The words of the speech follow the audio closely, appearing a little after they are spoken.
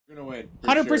We're gonna win.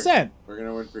 100%. We're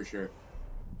gonna win for sure.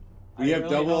 We have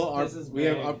double. We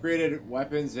have upgraded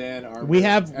weapons and armor. We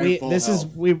have. And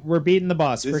We're beating the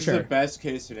boss for sure. This is the best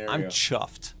case scenario. I'm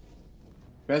chuffed.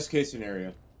 Best case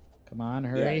scenario. Come on,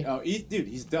 hurry. Yeah. Oh, dude,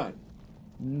 he's done.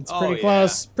 It's pretty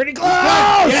close. Pretty close.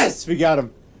 Yes, we got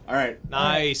him. All right.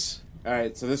 Nice. All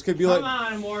right. So this could be like. Come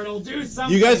on, Immortal, do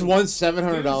something. You guys won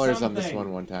 $700 on this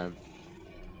one time.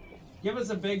 Give us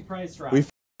a big price drop. We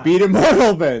beat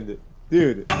Immortal, Ben.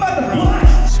 Dude. Slot,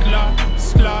 bros.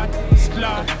 Slot,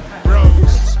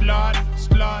 bros.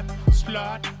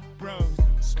 Slot, bros.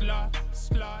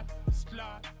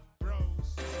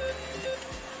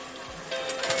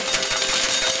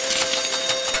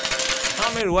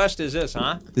 How Midwest is this,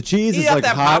 huh? The cheese Eat is up like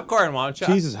that hot. popcorn, won't you?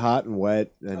 Cheese is hot and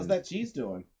wet. And How's that cheese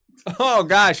doing? Oh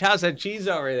gosh, how's that cheese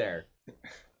over there?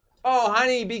 Oh,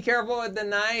 honey, be careful with the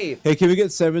knife. Hey, can we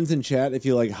get sevens in chat if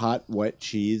you like hot, wet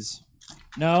cheese?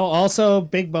 No, also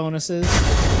big bonuses.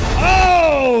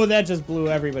 Oh, that just blew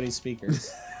everybody's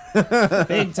speakers.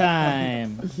 Big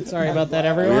time. Sorry about that,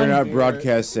 everyone. We're not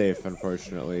broadcast safe,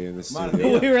 unfortunately, in the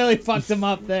studio. We really fucked him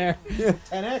up there.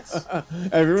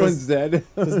 10x. Everyone's dead.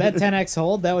 Does that 10x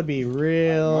hold? That would be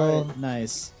real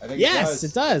nice. I think Yes,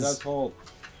 it does. It does hold.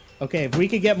 Okay, if we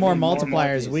could get more More multipliers,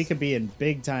 multis. we could be in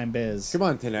big time biz. Come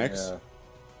on, 10x. Yeah.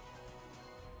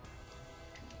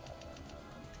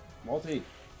 Multi.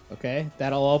 Okay,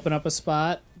 that'll open up a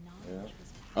spot. Yeah.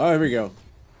 Oh, here we go.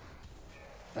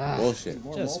 Ah, Bullshit.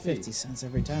 More Just multi. 50 cents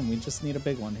every time. We just need a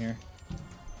big one here.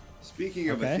 Speaking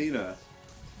of Okay. Athena,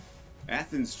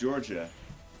 Athens, Georgia,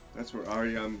 that's where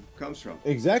REM comes from.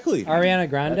 Exactly. Ariana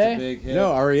Grande? That's a big hit.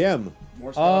 No, REM.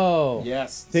 More stuff. Oh.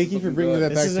 Yes. Thank you for bringing that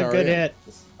This back is to a good REM. hit.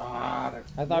 Ah,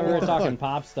 I thought we were talking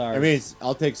pop stars. I mean,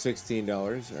 I'll take $16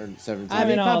 or $17. I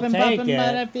mean, I'll take it.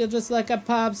 but I feel just like a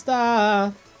pop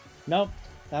star. Nope.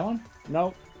 That one?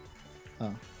 Nope.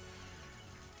 Oh.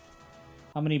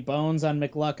 How many bones on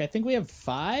McLuck? I think we have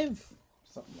 5?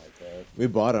 something like that. We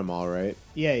bought them all, right?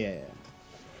 Yeah.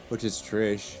 Which is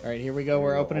Trish. All right, here we go.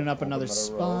 We're opening up Open another another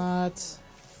row. spot.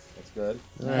 That's good.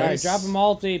 All right, drop a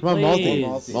multi, Come on, please.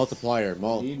 multi. Multiplier.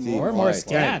 Multi. More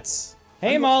scats.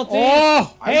 Hey, multi.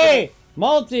 Oh! Hey,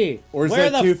 multi. Or is Where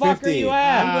that the fuck are 250? you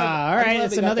at? Ah, all I'm right, glad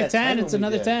it's they got another that 10. when It's we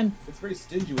another did. 10. It's very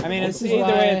stingy with I mean, the it's multiple.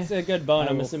 either way, why it's a good bone. I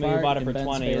I'm will assuming you fart bought it in for Ben's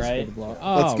 20, face for right? the blow.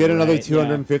 Let's get another right,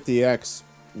 250x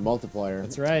multiplier.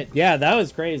 That's right. Yeah, that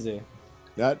was crazy.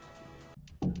 That.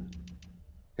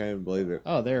 Can't even believe it.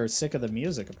 Oh, they're sick of the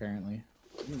music, apparently.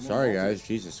 Sorry, guys.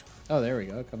 Jesus. Oh, there we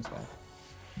go. It comes back.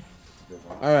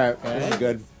 All right. This is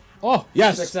good. Oh,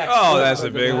 Yes. Oh, that's a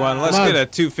big one. Let's Come on. get a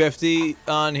 250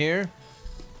 on here.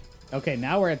 okay.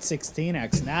 Now we're at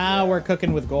 16x. Now we're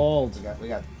cooking with gold. We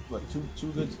got what,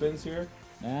 two good spins here.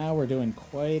 Now we're doing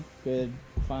quite good,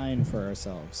 fine for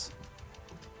ourselves.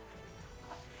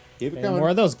 Keep it And coming. more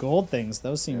of those gold things.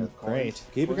 Those seem Yeah, great. coins.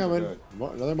 Keep it Coins are coming.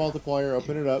 good. Another multiplier.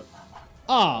 Open it up.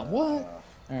 Oh, what?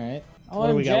 All right. What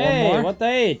do we got? One OMG, more? what the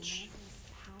H?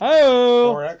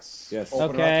 Oh, 4x. Yes.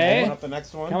 Open Okay. Open up the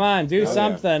next one. come on, do Hell yeah.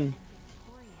 something.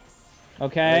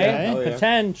 Okay, Hell yeah.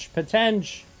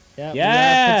 potential. Yeah.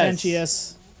 Yes!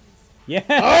 Potentious. Yes.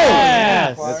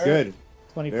 That's good.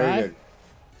 25. Very good.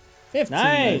 15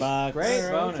 Nice. bucks. Great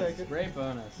Alright, bonus. take it. Great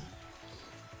bonus.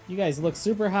 You guys look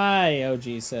super high,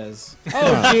 OG says.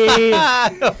 Oh,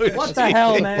 geez. What the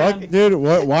hell, Fuck, man? dude.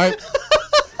 What? Why?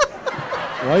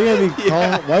 Why you gotta be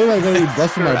calling? Why you gotta be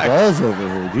busting my balls over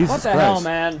here? Jesus What the Christ. hell,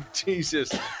 man?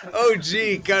 Jesus.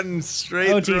 OG cutting straight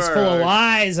OG's through full of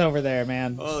lies over there,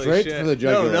 man. Holy Straight shit. for the No,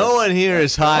 jugular. no one here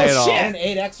is high at all. And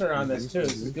 8x are on this too.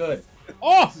 This is good.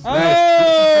 Oh!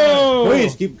 Oh!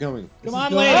 Please keep coming. Come on,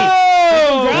 good. lady.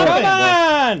 Oh! Drop Come it.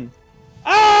 on!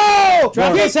 Oh!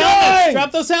 Drop Keep those helmets. going!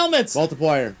 Drop those helmets.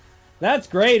 Multiplier. That's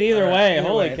great either way. Either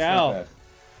Holy way, it's not cow. bad.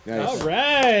 Nice. All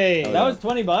right. That was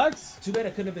 20 bucks? Too bad I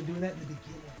couldn't have been doing that in the beginning.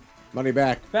 Money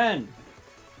back. Ben,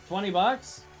 20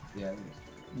 bucks? Yeah.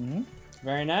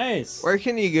 Very nice. Where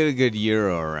can you get a good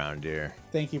euro around here?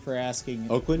 Thank you for asking.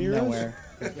 Oakland Euros? Nowhere.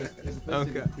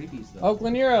 Okay.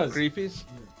 Oakland Euros. Creepies?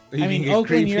 I mean,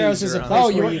 Oakland Euros is a place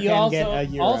Oh, where you, you can also, get a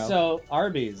euro. also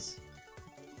Arby's.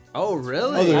 Oh,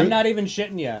 really? Oh, the- I'm not even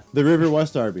shitting you. The River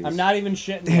West Arby's. I'm not even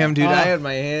shitting Damn, you. dude, Oh. I had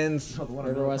my hands.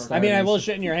 River West I mean, I Arby's. will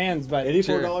shit in your hands, but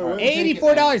 $84 win?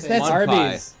 $84. That's One pie.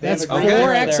 Arby's. That's They have a Okay. great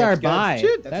 4x order there. our It's good. buy.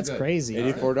 Shit, That's good. crazy.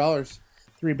 $84.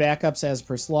 3 backups as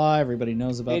per slaw. Everybody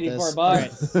knows about 84 this.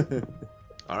 bucks.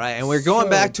 All right, and we're going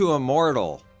back to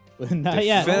Immortal. Not To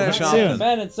yet. finish Not off soon.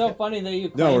 Ben, it's so funny that you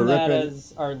No, claim we're that ripping-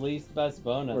 as our least best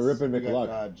bonus. We're ripping We McLuck.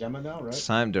 got Gemma now, right? It's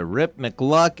time to rip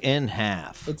McLuck in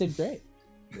half. It did great.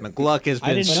 McLuck has I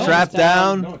been didn't know strapped it was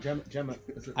down. No, Gemma.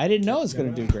 I didn't know it was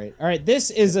going to do great. All right,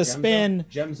 this is a spin.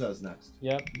 Gemza's next.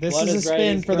 Yep. This Blood is a ready,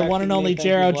 spin he's for the one and correcting only me, thank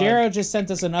you, Jero. Blood. Jero just sent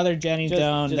us another Jenny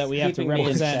Doan that we have to keeping me in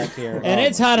represent. check here. And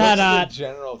it's hot, hot, hot.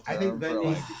 General term I think Ben for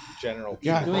needs like general.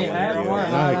 God, Do we have more yeah,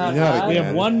 hot, hot, hot? We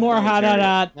have one more hot, hot,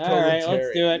 hot. All right,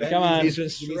 let's do it. Come on. He's been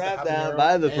strapped down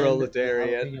by the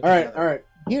proletariat. All right.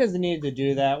 He doesn't need to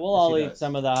do that. We'll all he eat does.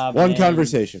 some of the hot. One bananas.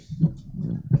 conversation.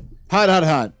 Hot.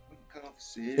 Conversation.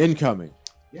 Incoming.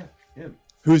 Yeah, him.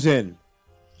 Who's in?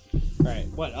 All right,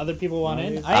 what, other people want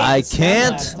in? I ate some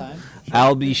can't. last time.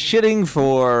 I'll be shitting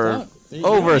for Don't. You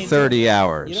over don't need to. 30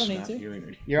 hours. You don't need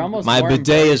to. You're almost. My more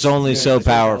bidet is only so Yeah,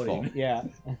 powerful. Yeah.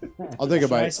 I'll think Should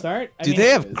about I it. start? I Do mean, they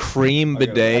have cream He's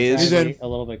bidets? in. A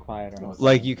little bit quieter.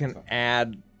 Like you can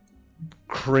add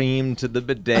cream to the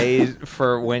bidet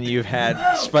for when you've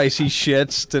had spicy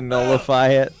shits to nullify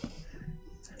it?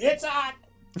 It's hot.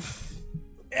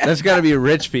 That's got to be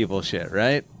rich people shit,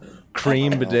 right?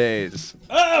 Cream bidets.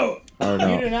 Oh! Oh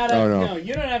no. You do not Oh have, no. no,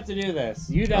 you don't have to do this.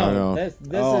 You don't. no. This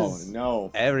Oh is.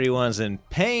 no. Everyone's in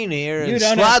pain here You in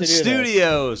don't have Slot to do this.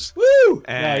 Studios. Woo!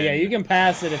 No, yeah, you can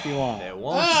pass it if you want. It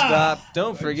won't stop.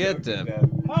 Don't forget to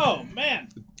Oh, man.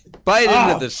 bite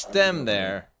into the stem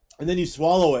there. And then you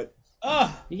swallow it.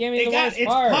 Oh, You gave me the worst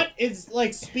part. it's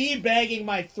like speed bagging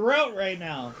my throat right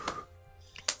now.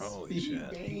 Holy shit.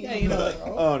 Yeah, you know, like,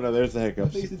 Oh no, there's the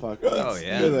hiccups. Fuck. Oh, There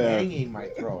yeah. they are. Banging my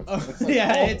throat.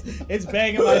 yeah, it's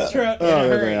banging my throat in a Oh,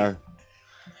 there hurry. they are.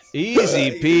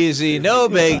 Easy peasy, no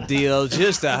big deal.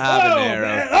 Just a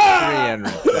habanero.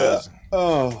 300,000.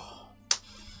 Oh.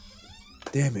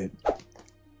 Damn it.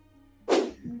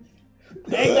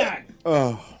 Eggnog.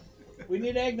 Oh. We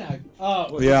need eggnog.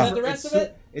 Oh, Yeah. is that the rest of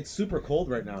it? It's super cold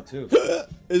right now too.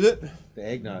 Is it? The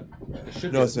eggnog. It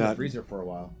should No, be it's in the not. freezer for a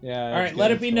while. Yeah. All right,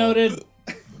 let it be noted.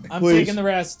 I'm Please. taking the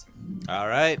rest. All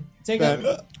right. Take Ben.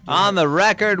 it. On the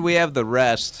record, we have the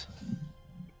rest.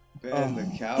 Ben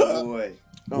the cowboy.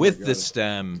 Oh with my the God.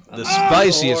 stem. The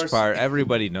spiciest horse. part.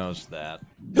 Everybody knows that.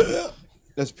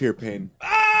 That's pure pain.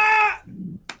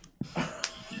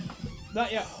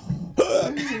 Not yet.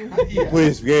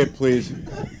 Please, Gabe, please.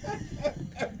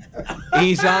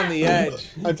 He's on the edge.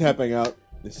 I'm tapping out.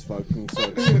 This fucking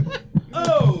sucks.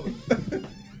 Oh!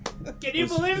 Can you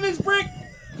believe this brick?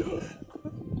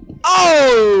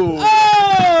 Oh!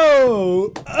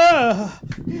 Oh!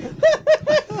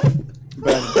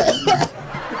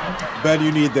 Ben,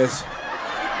 you need this. All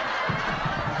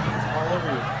over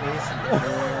your face.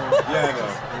 Yeah, I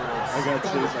know. I got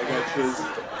chiz.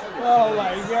 Oh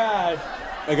my god.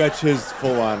 I got chiz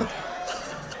full on.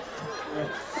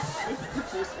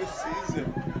 Christmas season.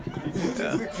 Is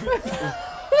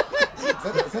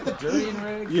that the jurying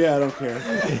rig? Yeah, I don't care.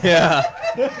 Yeah.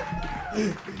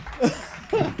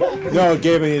 No,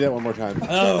 Gabe, I need that one more time.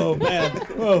 Oh, man.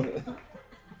 Oh.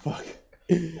 Fuck.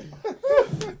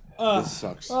 This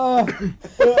sucks.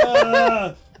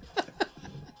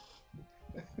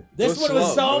 This Go one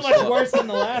was slow, so go much slow. worse than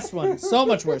the last one. So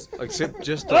much worse. Like sip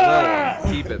just a little and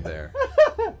keep it there.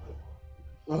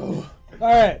 All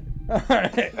right. All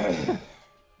right.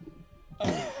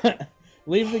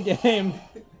 Leave the game.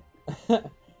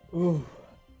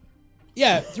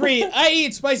 Yeah, 3. I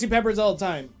eat spicy peppers all the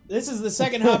time. This is the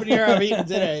second habanero I've eaten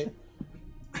today.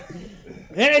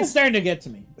 And it's starting to get to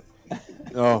me.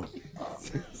 Oh.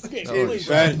 Okay, Oh, please.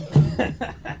 Ben.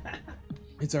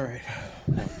 It's all right.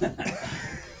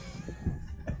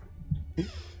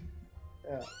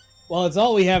 Well, it's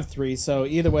all we have 3, so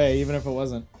either way, even if it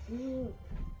wasn't. Oh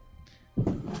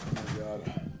my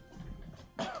god.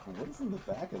 What is in the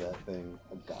back of that thing?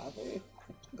 Agave?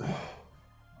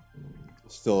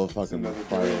 Still a fucking Another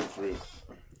fire. giant fruit.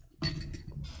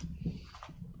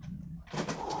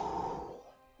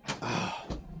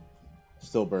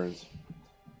 Still burns.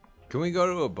 Can we go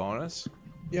to a bonus?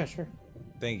 Yeah, sure.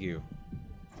 Thank you.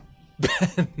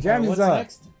 What's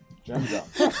next? Gemza.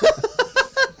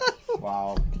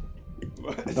 Wow.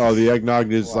 Oh, the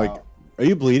eggnog is Wow. like. Are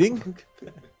you bleeding?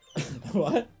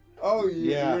 What? Oh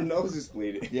yeah, Yeah. your nose is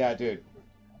bleeding. Yeah, dude.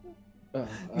 You're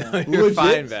Legit?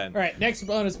 fine, Ben. All right, next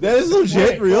bonus. That is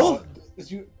legit, real?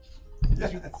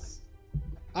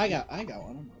 I got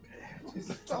one. I'm okay.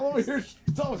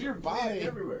 It's all over your body.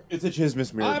 Everywhere. It's a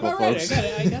Chismus I'm miracle, all right. folks. I got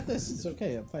it. I got this. It's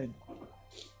okay. I'm fine.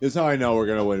 This is how I know we're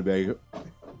gonna win big.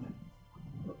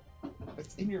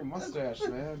 It's in your mustache,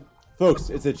 man. Folks,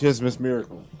 it's a Chismus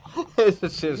miracle. It's a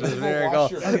Chismus miracle.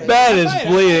 wash your face. Ben is Fine,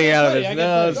 bleeding out of fine, his I can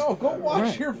nose. No, go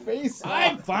wash your face.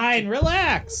 I'm fine.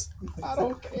 Relax. Not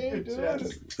okay, dude.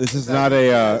 This is not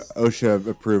a OSHA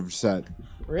approved set.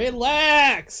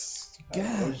 Relax.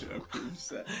 God.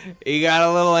 He got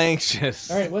a little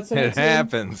anxious. All right, what's the It next one?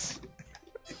 happens.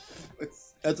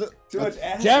 That's a Too much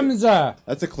acid. Gemza.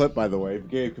 that's a clip, by the way.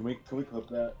 Gabe, can we clip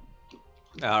that?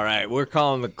 All right, we're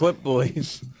calling the clip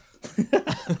boys.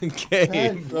 Okay.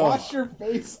 Ben, wash your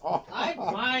face off. I'm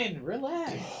fine.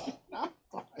 Relax. Not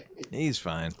fine. He's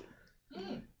fine.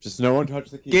 Just no one touch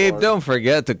the keyboard. Gabe, don't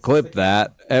forget to clip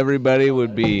that. Everybody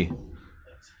would be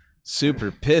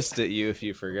super pissed at you if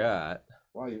you forgot.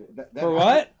 Wow, For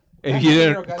what? If you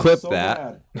didn't clip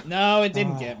that. No, it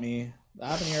didn't get me. The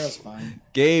habanero's fine.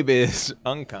 Gabe is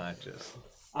unconscious.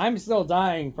 I'm still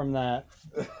dying from that.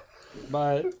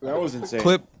 But That was insane.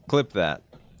 Clip that.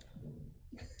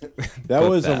 That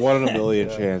was that. a 1 in a million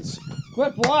chance.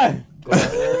 clip what?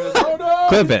 Oh no!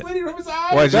 Clip he's it. bleeding from his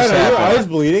eyes. What just Ben, are your happened? eyes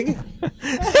bleeding?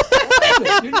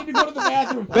 You need to go to the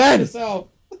bathroom. by Ben! yourself.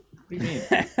 What do you mean?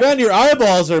 Ben, your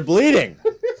eyeballs are bleeding.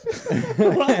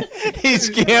 He's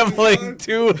gambling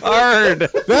too hard.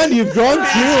 Ben, you've gone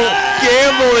too.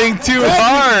 Gambling too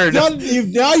hard.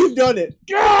 Now you've done it.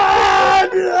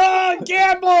 God!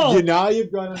 Gamble! Now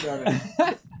you've gone and done it.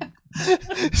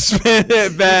 Spin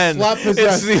it, Ben. Slap It's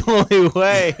possessed. the only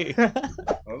way.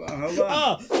 Hold on.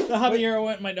 Oh, the habanero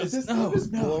went in my nose. Is this No,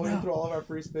 just no, blowing no. through all of our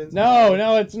free spins? No,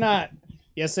 it's not.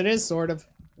 Yes, it is, sort of.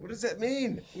 What does that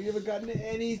mean? We haven't gotten to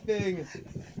anything.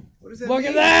 What does that Look mean?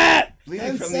 at that! Bleeding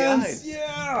 10 from cents. the eyes.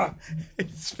 Yeah.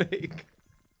 It's fake.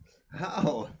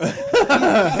 How?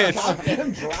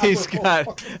 Goddamn dropper. He's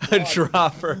got a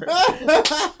dropper.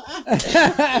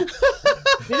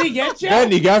 Did he get you?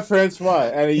 Ben, you got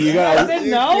Francois, and you I got didn't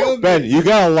know. Ben. You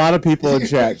got a lot of people in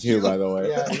chat too, by the way.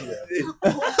 Yeah, he did.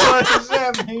 What does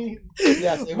that mean?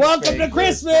 Yes, it was Welcome fake. to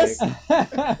Christmas!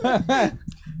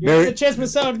 You're the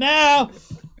Chismisode now!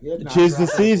 Choose the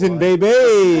season,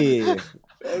 baby.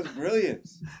 That was brilliant.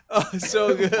 Oh,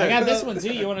 so good. I got this one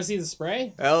too. You want to see the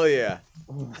spray? Hell yeah.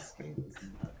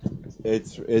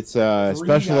 It's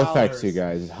special effects, you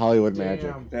guys. It's Hollywood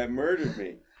magic. Damn. That murdered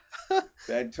me.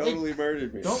 That totally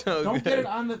murdered me. Don't, So don't good. get it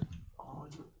on the. Oh,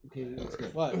 okay, that's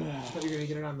good. What? I thought you were gonna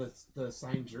get it on the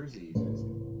signed jersey.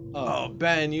 Oh,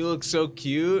 Ben, you look so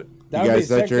cute. That You would be guys,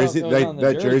 that sick though if jersey, it was on the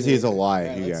that jersey is a lie,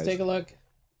 Alright, you let's guys. take a look.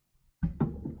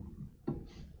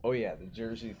 Oh yeah, the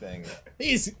jersey thing.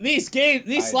 These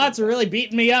slots are really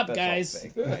beating me up, guys.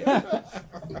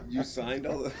 You signed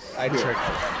all the. I tricked him.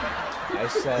 I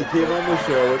He said came on the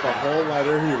show with a whole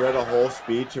letter. He read a whole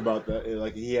speech about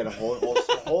he had a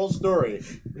whole story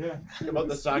about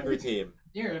the soccer team.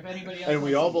 Here, if anybody else And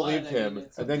we wants all some blood, believed I mean, him.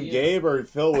 it's And up then to you. Gabe or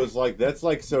Phil was like, "That's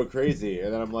like so crazy."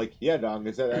 And then I'm like, "Yeah, Dong,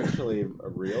 is that actually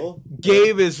real?"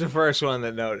 Gabe is the first one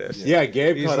that noticed. Yeah,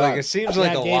 Gabe. He's caught like, up. it seems Yeah,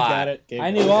 like a Gabe lot. got it. Gabe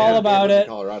I got knew it. all Gabe about was in it.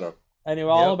 Colorado. I knew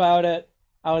all Yep. about it.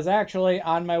 I was actually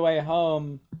on my way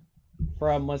home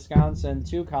from Wisconsin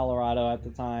to Colorado at the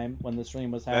time when the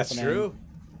stream was happening. That's true.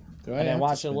 Do And I have to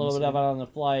watched a spin little this bit of it one? on the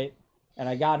flight. And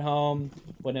I got home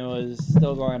when it was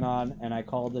still going on, and I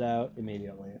called it out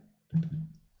immediately.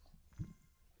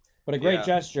 But a great Yeah.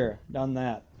 gesture, done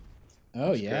that.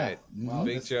 Oh yeah. Great. Mhm.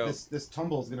 Big joke. This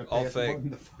tumble is gonna All pay us fake. more than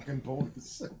the fucking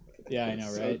bonus. Yeah, I know,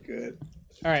 So right? good.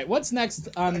 All right, what's next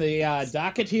on the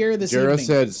docket here this Jero evening?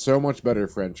 said, "So much better,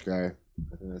 French guy."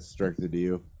 I think that's directed to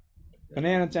you.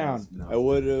 Banana Town. I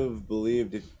would have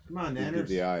believed if Come on, you did Nanners.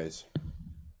 the eyes.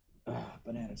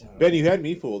 Banana Town. Ben, you had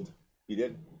me fooled. You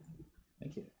did.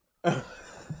 Thank you.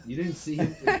 You didn't see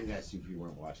him. That's if you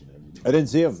weren't watching him. I didn't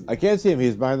see him. I can't see him.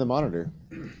 He's behind the monitor,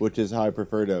 which is how I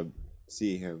prefer to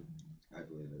see him. I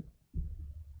believe it.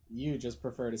 You just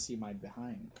prefer to see my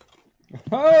behind.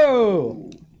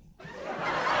 Oh!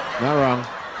 Not wrong.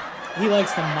 He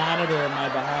likes to monitor my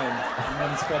behind and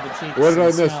then spread the cheeks. What did I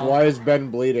and miss? smell. Why is Ben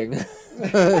bleeding?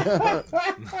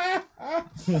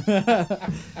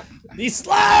 These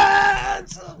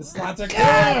slots! The slots are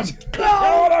God!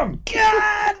 God!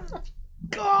 God!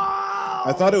 God!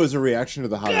 I thought it was a reaction to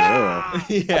the habanero.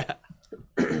 Yeah.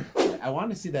 I want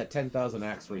to see that 10,000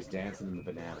 X where he's dancing in the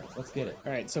bananas. Let's get it.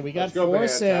 All right, so we got Let's go, 4 Banana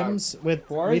sims. With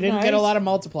Four we is didn't get a nice. lot of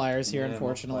multipliers here, Yeah,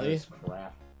 unfortunately. multipliers,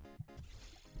 crap.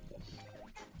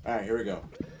 All right, here we go.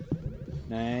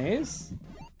 Nice.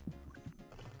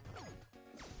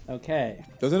 Okay.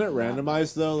 Doesn't it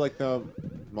randomize though, like the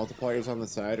multipliers on the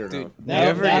side, or no? Dude, That,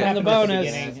 Never that get- happened In the at bonus.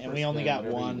 beginning, and we only got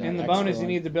Whatever you one. got. In the extra bonus, you one.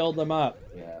 need to build them up.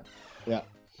 Yeah. Yeah.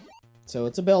 So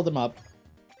it's a build 'em up.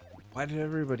 Why did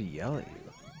everybody yell at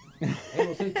you? Hey,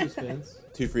 we'll take 2 spins.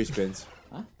 2 free spins.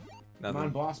 Come on, Nothing.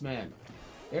 boss man.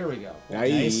 There we go.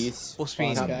 Nice. Full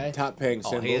spin. Boss guy. Top paying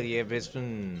Oh, symbol. hell yeah,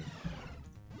 Bespin.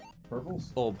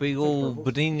 Purples? Oh, big old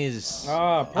bananas.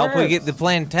 Ah, Hope we get perks. the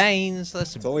plantains.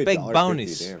 That's It's a only big $1.50,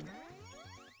 bonus. damn.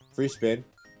 Free spin.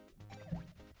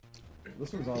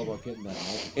 This one's all about getting that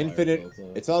multiplier, Infinite.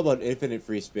 so It's all about infinite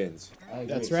free spins. I agree.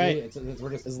 That's See, right.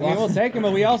 we're just, As I mean, long- we'll take them,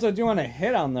 but we also do want to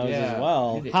hit on those Yeah. as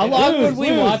well. How long would we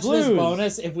Blues, watch blues. this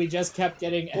bonus if we just kept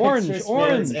getting Orange, extra spins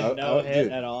orange. and no Oh, hit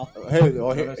dude. at all? Hey,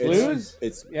 oh, hey, Blues?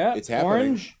 it's Yeah, it's happening.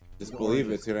 orange. Just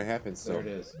believe it's gonna happen. there So it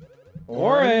is.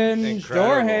 Orange. Incredible.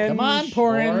 Door hinge. Come on,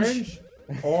 Porange.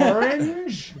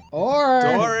 Orange. Or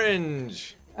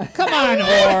Orange. come on,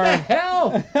 or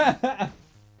Hell!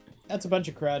 that's a bunch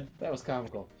of crud. That was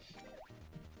comical.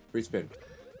 free spin.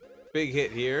 Big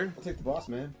hit here. I'll take the boss,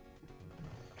 man.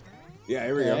 Yeah,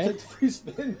 here we Okay. go. Take the free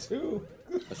spin too.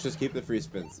 Let's just keep the free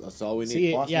spins. That's all we need.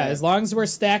 See, boss yeah, man. as long as we're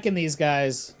stacking these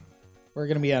guys, we're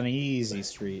gonna be on an easy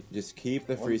street. Just keep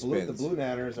the Well, free the blue, spins. the blue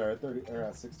natters are at 30 or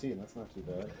at 16. That's not too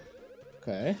bad.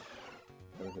 Okay.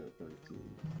 They're at 32.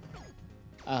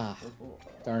 Ah, Oh,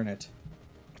 darn it.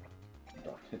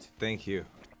 darn it. Thank you.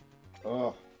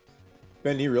 Oh.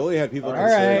 Ben, you really had people All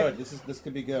concerned. right. This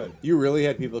could be good. You really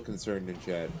had people concerned in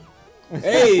chat.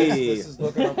 Hey! This is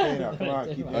looking okay now. Come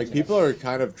on, keep Like people are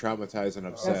kind of traumatized and Yeah,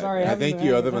 upset. sorry, I haven't think been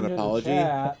you owe paying them an attention to the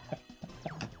apology. chat.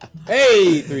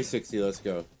 Hey, 360. Let's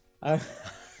go.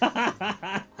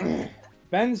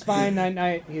 Ben's fine, night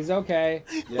night. He's okay.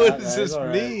 Yeah, What does he's this all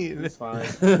right. mean? He's fine.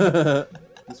 it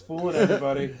He's fooling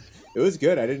everybody. was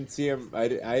good. I didn't see him. I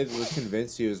was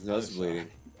convinced he was nosebleeding.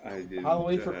 I did.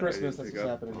 Halloween for Christmas. That's what's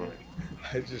happening here.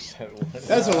 I just had one.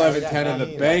 That's 11-10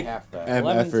 in the bank. Half back.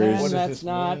 11-10, MFers. that's this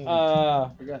not mean?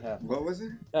 We got half. What was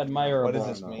it? admirable. What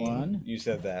does this mean? One. You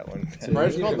said that one.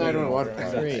 Price called 911.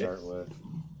 to Three. start with.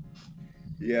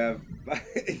 Yeah,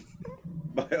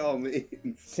 by all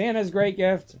means. Santa's great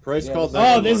gift. Price Yeah, called this-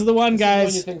 911. Oh, this is the one, This is the one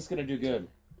you guys. think's gonna do good.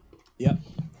 Yep.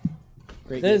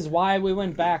 Great. This is why we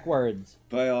went backwards.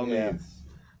 By all Yeah. means.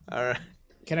 All right.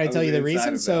 Can I was tell you the inside reason?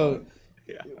 of that So one.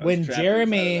 Yeah, I was when trapped inside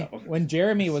Jeremy of that one. when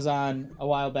Jeremy was on a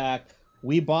while back,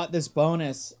 we bought this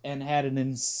bonus and had an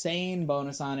insane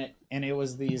bonus on it, and it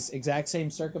was these exact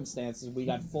same circumstances. We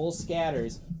got full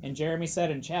scatters, and Jeremy said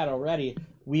in chat already,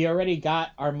 we already got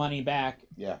our money back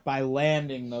Yeah. by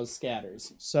landing those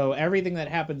scatters. So everything that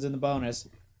happens in the bonus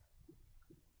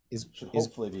is Should is,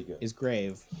 hopefully be good. is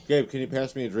grave. Gabe, can you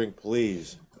pass me a drink,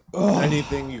 please?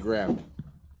 Anything you grabbed.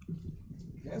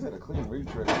 You guys had a clean read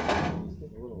trigger. He's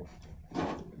getting a little.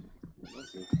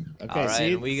 Okay, All right,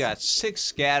 see, and we got 6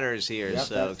 scatters here, Yep,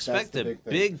 so that's expect the a big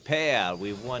thing. big payout.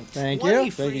 We've won Thank 20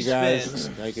 you. free Thank you, guys. spins.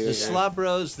 Thank you. The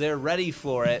slotbros, they're ready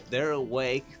for it. They're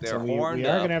awake. They're so we horned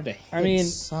are up. gonna have to. Hit I mean,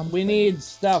 something. we need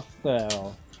stuff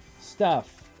though.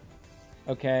 Stuff.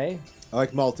 Okay. I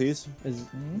like Maltese. Is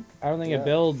I don't think it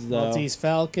builds though. Maltese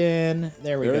Falcon.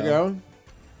 There we There we go. go.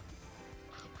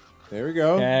 There we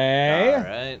go. Okay. All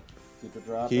right. Keep it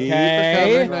dropping. Keep it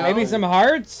Okay. coming now. Maybe some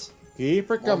hearts.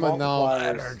 Keep it coming now.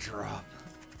 Let her drop.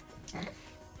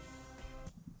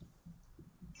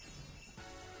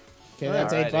 Okay,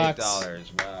 that's All right, $8.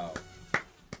 $8. Wow.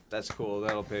 That's cool.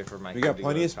 That'll pay for my We got kid to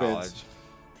plenty go of to spins.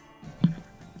 college.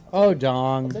 Oh I'll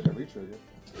dong. take a read trigger.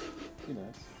 Be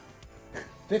nice.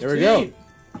 15. There we go.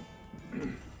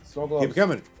 Snow globes. Keep it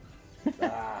coming.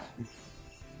 Ah.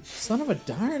 Son of a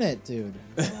darn it, dude.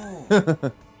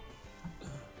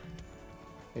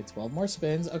 Okay, 12 more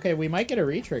spins. Okay, we might get a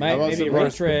retrigger. Might, about maybe some more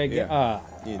retrig. spin? Yeah. All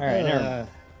right, Uh,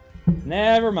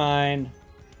 never mind.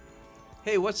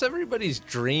 Hey, what's everybody's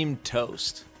dream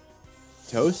toast?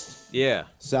 Toast, Yeah.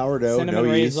 sourdough, Cinnamon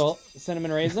no yeast. raisin.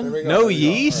 Cinnamon raisin. There we go. No there we go.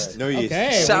 yeast? All No yeast. okay,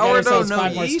 we got Sourdough, ourselves no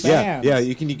 5 more yeast? Yeah, spams. yeah.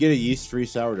 You can get a yeast-free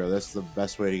sourdough. That's the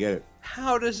best way to get it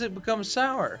How does it become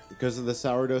sour? because of the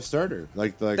sourdough starter.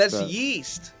 Like That's the,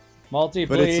 yeast. Multi,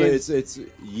 But please. it's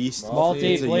yeast.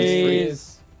 Multi, it's a yeast-free.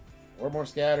 please. Or more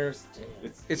scatters.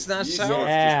 It's not yeast sour. is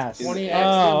Yes. just- 20 it's-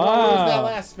 extra. What was that oh.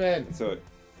 last spin? So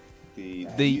the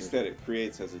The- yeast that it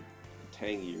creates has a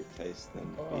tangier taste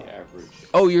than the average.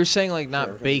 Oh, you're saying like Sure, not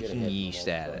we're gonna baking get a hit yeast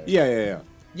from at both it? Yeah, yeah, yeah.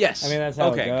 Yes. I mean, that's how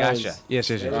it Okay, goes. gotcha. Yes, yes,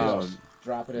 There yes. we go. yes.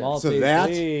 Drop it in. Multi, that-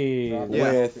 please. Drop it Yeah.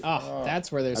 in. With- Oh,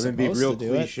 that's where they're I'm gonna be supposed real to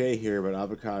do it. cliche here, but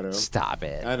avocado. Stop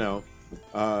it. I know.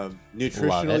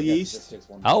 Nutritional it. yeast, Just takes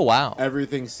one. Oh wow.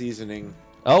 everything seasoning,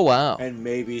 Oh wow. and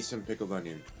maybe some pickled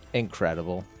onion.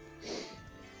 Incredible.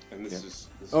 And this Yeah. is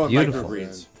Oh, and Beautiful.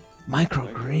 microgreens.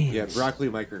 Microgreens. Yeah, broccoli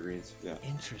microgreens.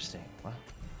 Interesting. Wow.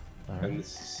 and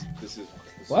this is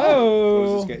Whoa. what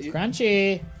does this get you?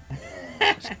 Crunchy.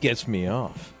 Gets me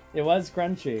off. It was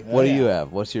crunchy. What do yeah. you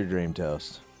have? What's your dream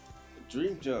toast?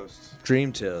 Dream toast.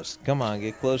 Dream toast. Come on,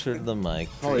 get closer to the mic.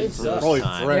 Holy, Dream toast. holy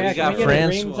Time. French. Yeah, We can got we get a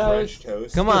Francois. dream French toast?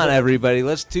 toast. Come on, everybody.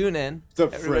 Let's tune in. It's a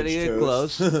Everybody French get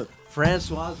toast. close.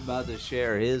 Francois is about to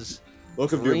share his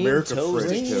Welcome to Dream America, toast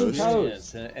French toast.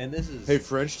 experience. And this is Hey,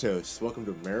 French toast. Welcome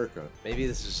to America. maybe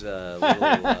this is a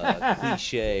little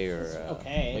cliche or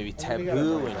okay. maybe taboo in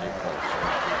your culture.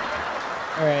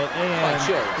 All right, and Fine,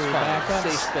 sure, three it's fine. backups.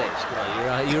 Safe space. Come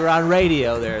on, you're on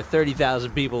radio. There are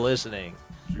 30,000 people listening.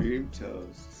 Dream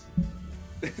toast.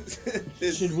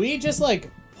 Should we just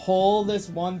like pull this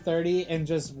 130 and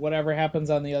just whatever happens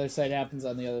on the other side happens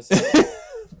on the other side?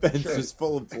 Ben's just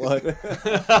full of blood.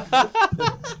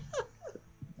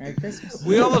 Merry Christmas.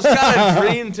 We almost got a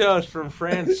dream toast from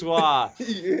Francois.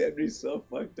 You had me so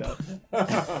fucked up. All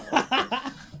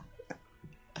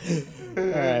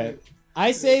right.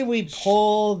 I say we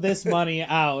pull this money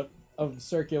out of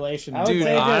circulation. I would Dude,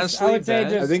 say honestly, I would say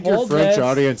Ben, just I think your hold French this.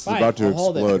 audience is Fine, about to I'll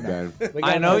hold it. explode, Ben. We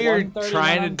I got know the you're 131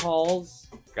 trying to- polls.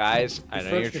 Guys, I know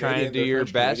French you're trying to Canadian, do they're your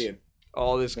French best. Canadian.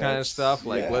 All this kind of That's- stuff,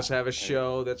 like yeah. let's have a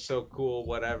show that's so cool,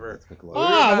 whatever.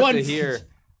 Ah, We one-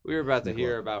 were about to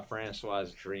hear about Francois'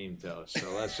 dream toast,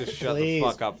 so let's just shut Please. the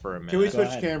fuck up for a minute. Can we Go switch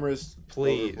ahead. cameras?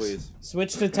 Please. Over, please.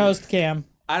 Switch to toast cam.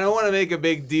 I don't want to make a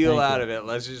big deal Thank out you. of it.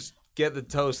 Let's just get the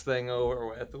toast thing over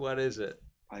with. What is it?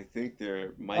 I think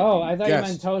there might Oh, be. I thought Guess. you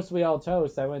meant toast. We all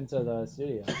toast. I went to the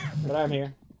studio, but I'm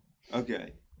here.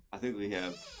 Okay. I think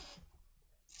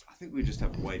we just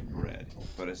have white bread,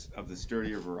 but it's of the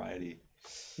sturdier variety.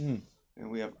 Mm. And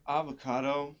we have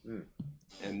avocado,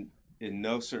 and in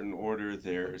no certain order,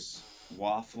 there's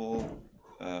waffle,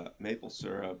 maple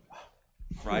syrup,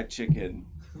 fried chicken,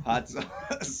 hot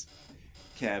sauce,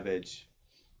 cabbage.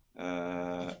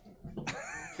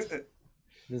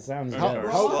 This sounds How-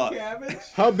 good. Slaw.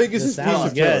 How big is This this piece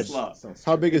sounds of good. toast? Slaw.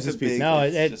 How big is It's this a piece? big- No,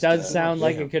 It's it just does a- sound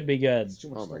like yeah. it could be good.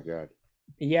 Oh my god.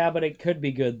 Yeah, but it could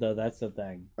be good though. That's the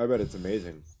thing. I bet it's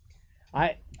amazing.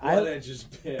 I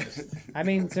just pissed. I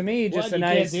mean, to me, What, just you a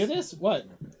nice, can't do this? What?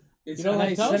 you don't know, like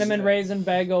nice toast? cinnamon raisin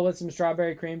bagel with some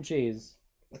strawberry cream cheese.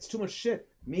 That's too much shit.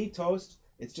 Me toast.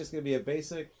 It's just gonna be a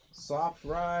basic soft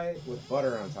rye with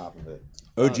butter on top of it.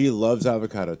 OG loves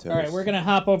avocado toast. All right, we're gonna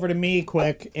hop over to me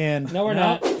quick, and No, we're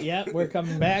not. Yep, we're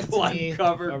coming back to me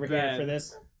Blood-covered over Ben. here for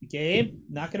this. Gabe,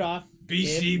 knock it off.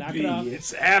 Gabe, knock it off.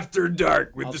 It's after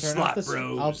dark with I'll the turn off slot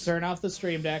bros. I'll turn off the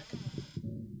stream deck.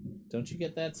 Don't you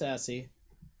get that sassy?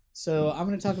 So I'm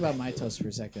gonna talk about my toast for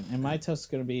a second, and my toast is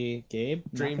gonna be Gabe.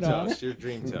 knock Dream it off. toast. Your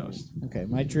dream toast. Okay,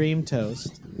 my dream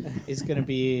toast is gonna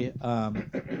be.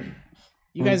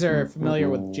 You guys are familiar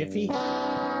with Jiffy?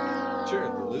 Sure,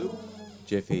 the lube.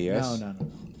 Jiffy, yes. No.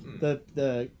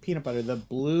 The peanut butter, the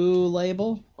blue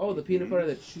label. Oh, the peanut butter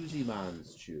that choosy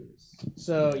moms choose.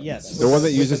 So yes, The one that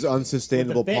with uses the-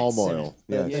 unsustainable with the bits palm in oil.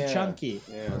 it. The, Yes. the chunky.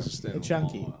 Yeah. The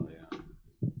chunky.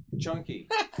 Chunky.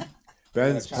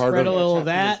 Ben's part Spread a of little Chop of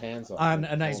that his hands off on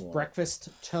with a nice palm oil. breakfast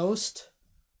toast.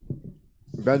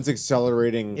 Ben's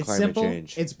accelerating It's climate simple.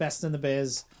 change. It's best in the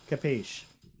biz. Capiche?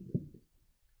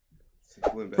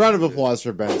 Round of applause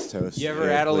for Ben's toast. You ever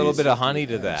Yeah, add a little please. bit of honey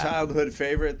to that? Childhood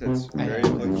favorite that's very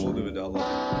applicable to adult life.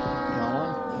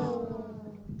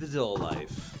 The dill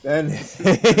life. Ben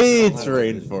hates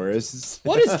rainforests.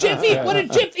 What is Jiffy? What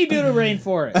did Jiffy do to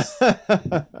rainforest?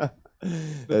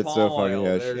 That's so Palm funny, oil,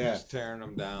 Ash. they're Yeah. just tearing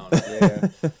them down. Yeah.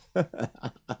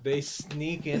 They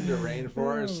sneak into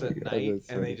rainforests at God, night that's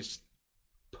and they funny. just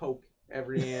poke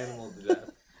every animal to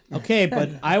death. Okay, but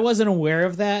I wasn't aware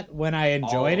of that when I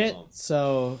enjoyed All of it, them.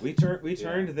 so We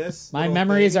turned this. my little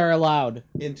memories thing are allowed.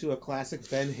 into a classic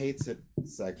Ben hates it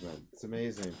segment. It's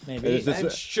amazing. Maybe. It's just, Ben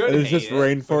should it's just hate it, but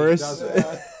he rainforest.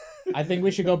 doesn't. I think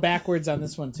we should go backwards on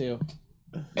this one too.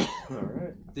 All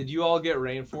right. Did you all get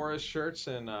rainforest shirts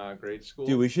in grade school?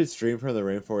 Dude, we should stream from the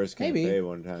Rainforest Maybe. Cafe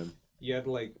one time. You had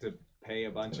like to pay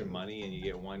a bunch of money and you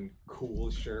get one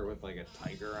cool shirt with like a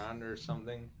tiger on it or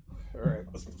something. All right.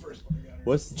 That's the first one I got.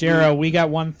 What's Jero, we got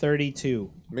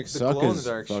 132. The McSuck glow in the is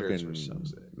dark shirts fucking. were so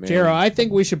sick. Man. Jero, I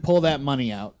think we should pull that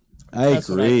money out. I That's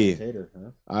what I agree. Potato,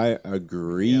 huh? I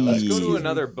agree. Yeah, let's go to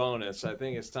another bonus. I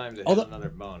think it's time to hit Although- another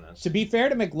bonus. To be fair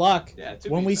to McLuck, Yeah, to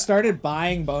when be we fair. started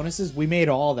buying bonuses, we made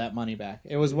all that money back.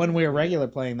 It was when we were regular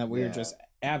playing that we were Yeah. just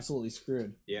absolutely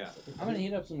screwed. Yeah. I'm gonna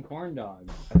heat up some corn dogs.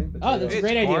 I think Oh, that's a It's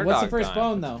great idea. corn What's the dog first time.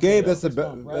 bone though? Gabe, that's the First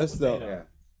bone. that's the Yeah.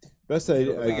 best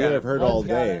idea I've heard Oh, all it's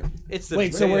got day. it. It's the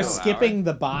Wait, so we're potato hour. skipping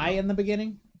the buy in the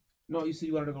beginning? No, you said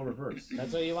you wanted to go reverse.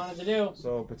 That's what you wanted to do.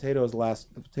 So potato is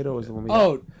last. The potato is the one we.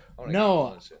 Oh, Oh my no.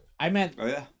 God, shit. I meant. Oh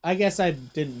yeah. I guess I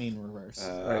didn't mean reverse.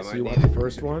 All right. So I you need want the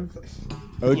first one?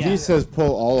 OG Yeah. says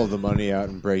pull all of the money out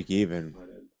and break even.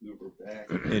 Uber back.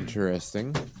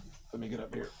 Interesting. Let me get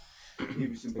up here. Give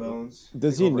you some bones.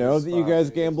 Does Take he over know the that you spot, guys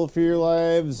please. gamble for your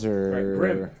lives, Right, or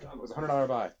Grim. It was $100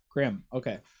 buy. Grim.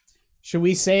 Okay. Should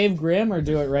we save Grim or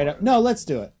do it right up? No, let's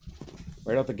do it.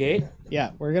 Right out the gate?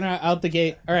 Yeah, we're gonna out the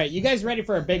gate. All right, you guys ready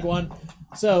for a big one?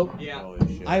 So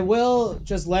I will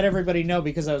just let everybody know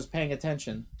because I was paying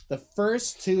attention. The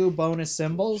first 2 bonus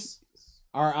symbols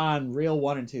are on reel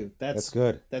 1 and 2. That's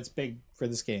good. That's big for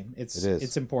this game. It is.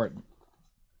 It's important.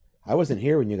 I wasn't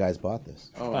here when you guys bought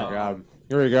this. Oh my god.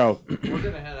 Here we go. We're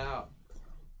gonna head out.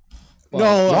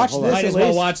 Well, no, watch this. Might as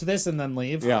well watch this and then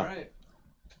leave. Yeah. All right.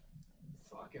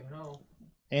 Fucking hell.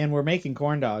 And we're making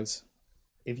corn dogs,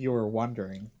 if you were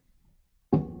wondering.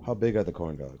 How big are the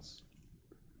corn dogs?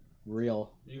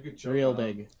 Real. You could choke Real on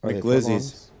big. Are Like they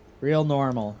Lizzie's. Real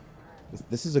normal.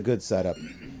 This is a good setup.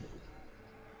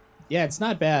 Yeah, it's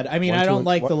not bad. I mean, One, I two, don't and-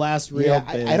 like what- the last real Yeah,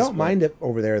 biz, I don't but- mind it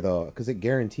over there though, because it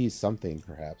guarantees something,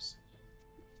 perhaps.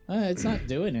 It's not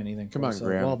doing anything for Come on, us.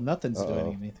 Graham. Well, nothing's Uh-oh.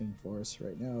 doing anything for us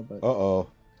right now, but... Uh-oh.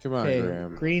 Come on, Okay,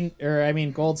 Graham. green, or I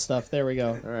mean gold stuff. There we go.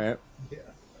 All right.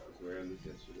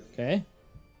 Okay.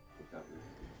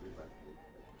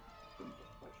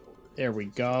 There we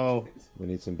go. We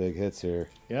need some big hits here.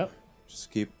 Yep.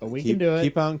 Just keep. But we keep, can do it.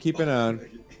 Keep on keeping on.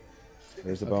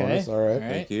 There's the Okay. bonus. All right. All right.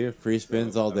 Thank you. Free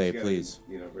spins all day, please.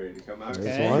 Ready to come out. There's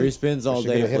Okay. one. Free spins all Should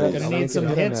day, get a hit on please. Gonna Someone need some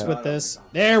can hit on hits that. with this.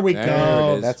 There we There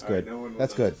go. it is. That's good.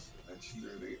 That's good.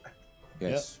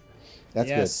 Yes. That's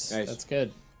yes, Nice. that's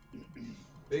good.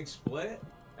 Big split.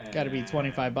 Got to be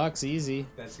 $25 easy.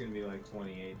 That's gonna be like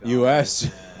 $28. US.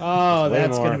 Oh, Way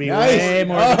that's more. gonna be Nice. way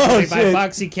more Oh, than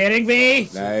 $25. shit. You kidding me?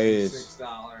 Nice.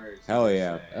 $6. Hell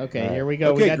yeah. Okay, All here right. we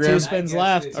go. Okay, we got Graham. 2 spins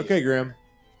left. Okay, Graham. good.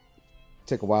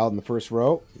 Take a wild in the first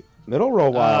row. Middle row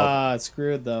wild. Ah, it's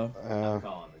screwed though. I'm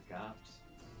calling the cops.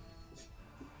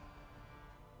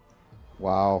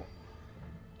 Wow.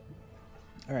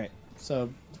 All right, so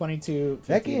 22.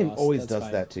 That game lost. always That's does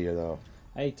fine. that to you, though.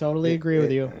 I totally agree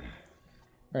with you.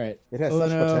 All right. It has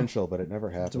such Uno, potential, but it never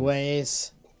happens.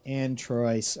 Dways and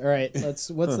Troyce. All right, let's.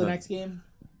 What's the next game?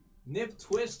 Nip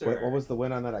Twister. Wait, what was the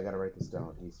win on that? I gotta write this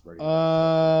down. He's ready.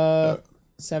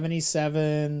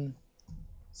 77,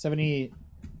 70,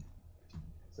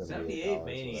 78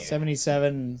 Maniac.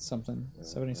 77 something,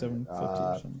 77 50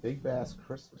 or something. Big Bass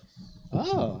Christmas.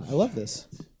 Oh, I love this.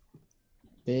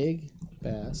 Big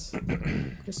Bass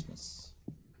Christmas.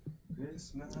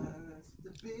 Christmas, the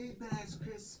big bags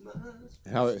Christmas.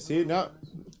 Hell, see now,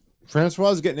 Francois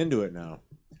is getting into it now.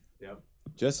 Yep.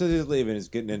 Just as he's leaving, he's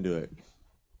getting into it.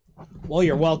 Well,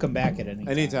 you're welcome back at any time.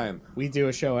 Anytime. We do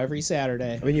a show every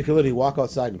Saturday. I mean, you can literally walk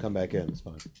outside and come back in. It's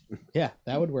fine. Yeah,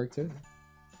 that would work too.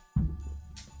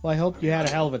 Well, I hope you had a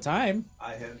hell of a time.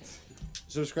 I had.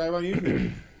 Subscribe on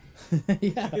YouTube.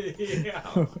 Yeah,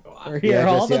 Yeah. we're here Yeah,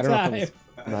 all Jesse, the I don't know if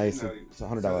time. it's nice. It's a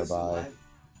 $100 buy.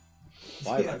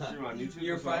 Live stream on YouTube.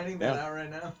 You're as well? finding that Yeah. out right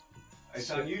now? It's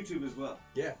on YouTube as well.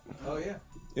 Yeah. Oh yeah.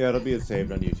 Yeah, it'll be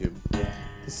saved on YouTube.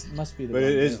 This must be the. But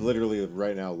one it is too. literally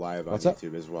right now live on What's up?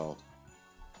 YouTube as well.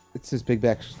 It's his Big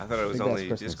Back. I thought it was Big Bass only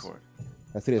Christmas. Discord.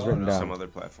 That's what he's written down. Some other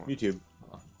platform. YouTube.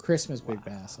 Christmas Big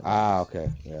Bass. Ah, okay.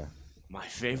 Yeah. My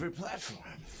favorite platform.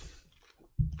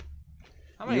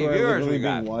 How many You are viewers literally we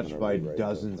got? being watched by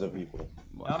dozens of people.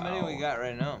 How many we got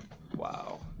right now?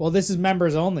 Wow. Well, this is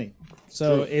members only,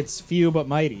 so True. it's few but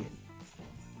mighty.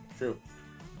 True.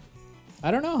 I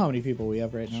don't know how many people we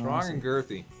have right now. Strong honestly. and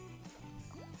girthy.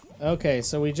 Okay,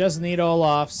 so we just need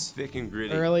Olaf's Thick and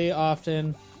gritty. early,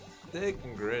 often, Thick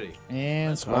and gritty.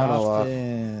 and Come on, Olaf.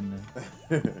 often.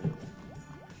 All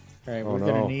right, Oh, we're no.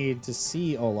 gonna need to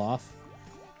see Olaf.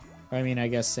 I mean, I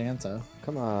guess Santa.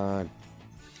 Come on.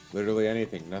 Literally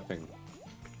anything, nothing.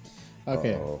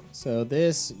 Okay, Uh-oh. so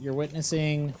this you're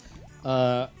witnessing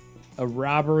a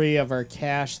robbery of our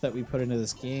cash that we put into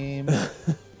this game.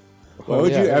 Why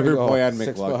would yeah, you there we ever go. play on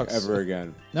 $6 McLuck ever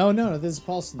again? No, this is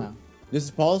Pulse now. This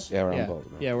is Pulse? Yeah, we're on Yeah,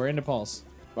 both. now. yeah, we're into Pulse.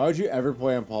 Why would you ever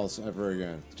play on Pulse ever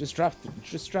again? Just drop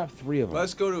 3 of them.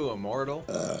 Let's go to Immortal.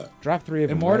 Drop 3 of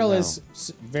them. Immortal right is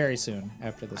very soon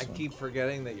after this I one. keep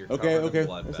forgetting that you're Okay, covered okay. in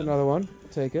blood. now. There's Ben. another one.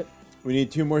 Take it. We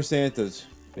need 2 more Santas.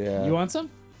 Yeah. You want some?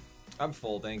 I'm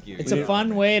full, thank you. It's a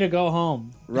fun way to go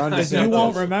home. Ron Because you DeSantis.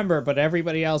 won't remember, but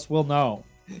everybody else will know.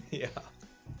 Yeah.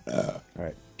 All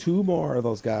right. 2 more of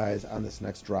those guys on this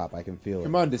next drop. I can feel it.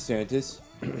 Come on, DeSantis.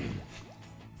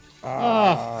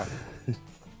 Ah.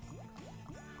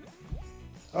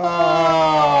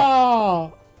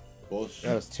 Oh! Bullshit.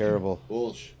 That was terrible.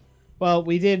 Bullshit. Well,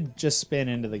 we did just spin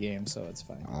into the game, so it's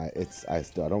fine. I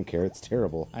still don't care. It's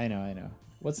terrible. I know.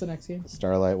 What's the next game?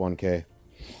 Starlight 1K.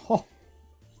 Oh.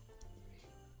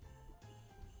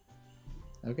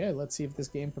 Okay, let's see if this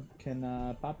game can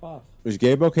pop off. Was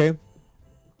Gabe okay?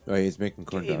 Oh, he's making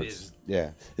corn Gabe dogs.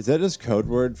 Yeah. Is that his code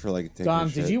word for like taking Dom, a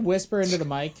did shit? you whisper into the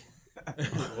mic?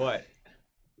 What?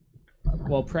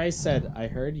 Well, Price said, I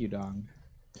heard you, Dong.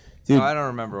 Dude, I don't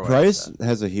remember what Price I said.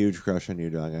 has a huge crush on you,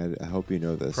 dog. I hope you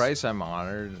know this. Price, I'm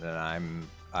honored, and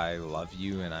I love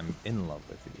you, and I'm in love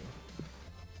with you.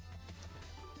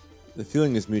 The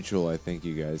feeling is mutual, I think,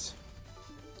 you guys.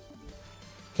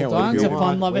 Can't Dong's wait a for you.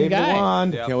 fun-loving Wave the guy.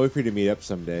 wand. Yep. Can't wait for you to meet up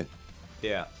someday.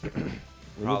 Yeah. Wave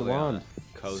the Probably on wand.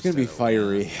 a coast It's gonna be in a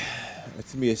fiery.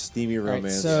 It's gonna be a steamy All right,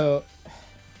 romance. so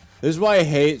This is why I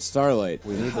hate Starlight.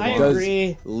 I Does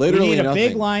agree. literally we need a nothing.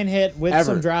 big line hit with Ever.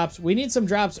 some drops. We need some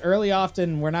drops early.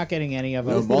 Often we're not getting any of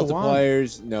No them.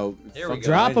 multipliers. No. Here we fucking go.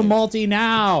 Drop a line hit. multi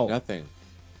now. Nothing.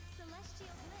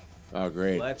 Oh,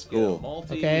 great. Let's get Cool. a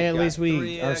multi. Okay, at We've got least we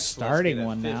 3x. are Let's starting get a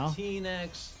one now.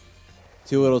 15x.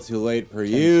 Too little, too late per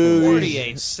use.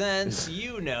 48 cents.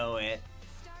 You know it.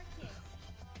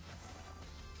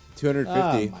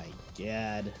 250. Oh my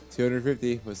god.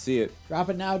 250. Let's see it. Drop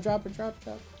it now. Drop it. Drop.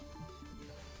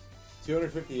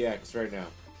 250x right now.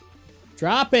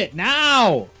 Drop it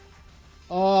now.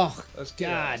 Oh Let's get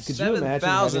God. a Could you imagine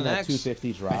having that 7,000x.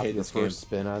 250 drop hate your this game. first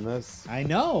spin on this? I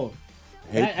know.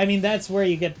 Hate- I mean, that's where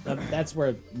you get. That's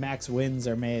where max wins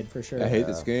are made for sure. I hate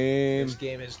this game. This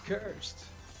game is cursed.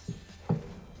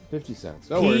 50 cents.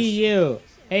 That works. PU.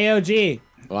 Hey OG,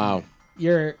 Wow.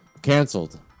 you're.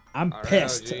 Canceled. I'm All right,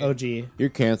 pissed, OG. OG. You're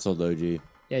canceled, OG.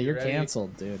 Yeah, you're ready?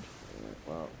 canceled, dude.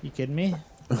 Wow. You kidding me?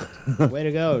 Way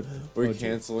to go. We're OG.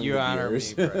 canceling You the honor me,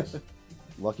 viewers. Price.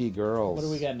 Lucky girls. What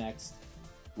do we got next?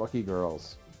 Lucky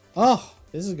girls. Oh,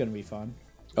 this is gonna be fun.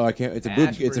 Oh, I can't. It's a boob.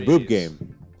 Ash It's a boob freeze.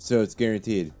 game, so it's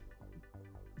guaranteed.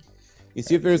 You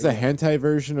see, if there's a hentai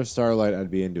version of Starlight, I'd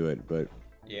be into it, but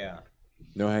Yeah.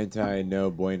 no hentai,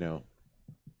 no bueno.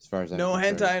 As far as I'm No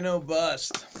concerned. hentai, no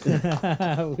bust.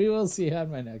 We will see on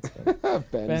my next one.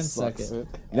 Ben suck sucks it.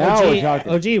 Now OG, we're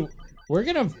talking. OG,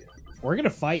 we're gonna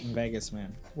fight in Vegas,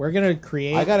 man. We're gonna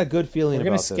create. I got a good feeling we're about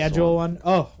gonna this schedule one.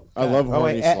 Oh, I love Oh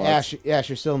horny wait, slots. Ash,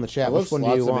 you're still in the I chat. love Which one do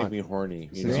slots you that want? make me horny.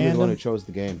 You Since know? you're the one Random? who chose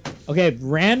the game. okay.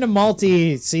 Random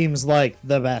multi seems like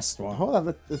the best Well, one. hold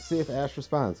on. Let's see if Ash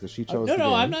responds because she chose. No, the no,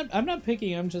 game. I'm not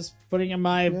picking. I'm just putting in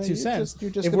my Yeah, 2 cents.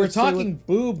 you're just If gonna we're say what- talking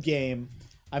boob game,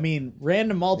 I mean,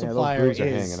 random Yeah, those multiplier boobs are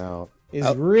is hanging out.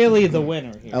 really the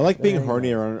winner here. I like being There you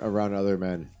horny around other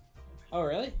men. Oh,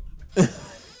 really?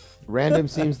 Random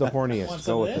seems the horniest. Want Go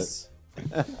some of with this?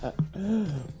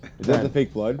 Is that the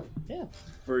fake blood? Yeah,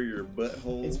 For your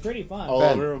butthole. it's pretty fun. All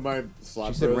Ben. over my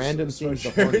slot. She said bros random seems the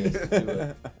sweatshirt. horniest. Do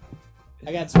it.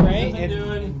 I got spray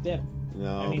and dip.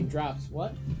 No. I mean drops.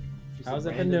 What? How's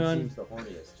it been doing? Seems the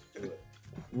horniest. Do it.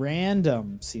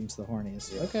 Random seems the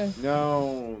horniest. Okay.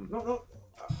 no. No.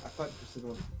 I thought you said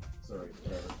one. Sorry.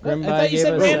 Whatever. I Grimby thought you gave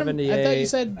said us random. 78. I thought you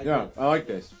said. Yeah, I like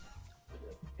this.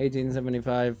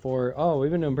 1875 for. Oh,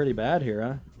 we've been doing pretty bad here,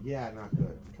 huh? Yeah, not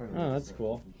good. I'm trying to Oh, make that's sense.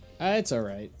 cool. It's all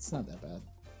right. It's not that bad.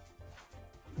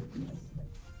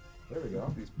 There we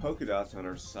go. These polka dots on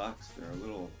our socks, they're a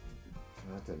little.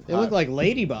 They look like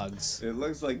ladybugs. It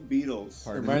looks like beetles.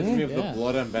 It reminds me of Yeah. the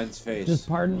blood on Ben's face. Just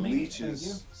pardon me.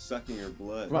 Leeches sucking your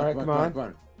blood. Come on, Alright, come come on, on. come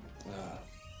on.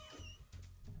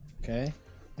 Okay.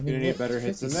 I Gonna need what- better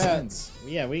hits 50 than that. cents.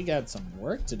 Yeah, we got some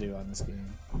work to do on this game.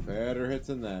 Better hits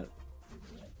than that.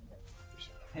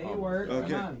 Hey, work.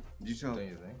 Okay. Come on. Did you tell? Don't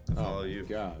you think? I'll follow you.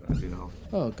 God. I think I'll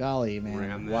Oh golly, man.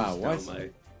 ram this Wow, down what? my.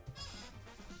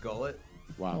 Gullet.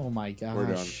 Wow. Oh my gosh. We're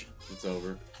done. It's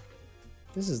over.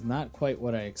 This is not quite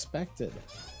what I expected.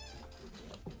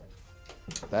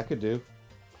 That could do.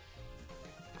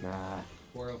 Nah.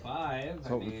 405.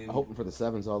 Hoping for the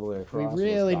sevens all the way We across.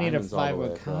 really those need a diamonds all the 5 way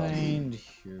of across. kind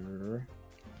here.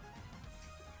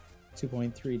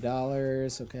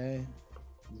 $2.3, okay.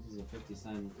 This is a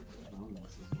 50-cent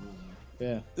bonus as well.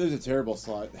 Yeah. This is a terrible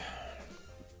slot.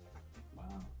 Wow.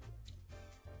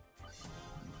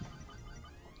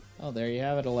 Oh, there you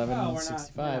have it, Well, we're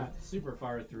 11.65. not super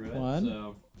far through it. 1,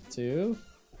 So 2,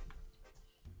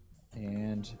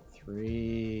 and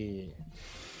 3.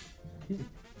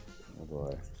 Oh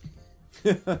boy.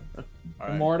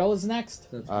 Immortal is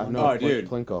next. No, Oh, dude.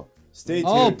 Plinko. Stay tuned.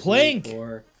 Oh,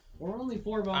 Plink! We're only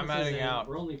 4 bonuses. I'm heading in. out.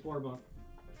 We're only 4 bonuses.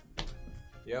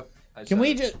 Yep. Can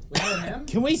we just... Without him?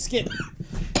 Can we skip...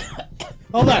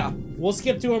 Hold on. We'll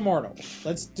skip to Immortal.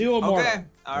 Let's do Immortal. Okay.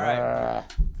 All right.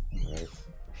 Right.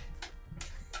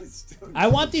 I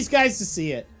want these guys to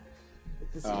see it.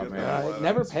 Oh, man. It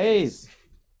never pays.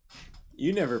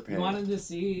 You never pay. You wanted to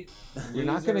see. You're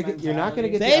not loser gonna get. You're not gonna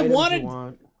get. They the items wanted- You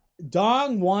want.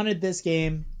 Dong wanted this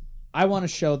game. I want to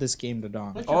show this game to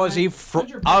Dong. Oz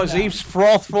Eve's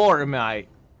froth for it, mate.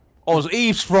 Oz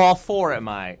Eve's froth for it,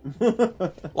 mate.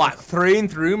 Like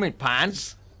through my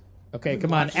pants. Okay,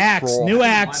 come on. Axe. New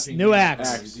axe. New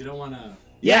axe. Axe. You don't want to.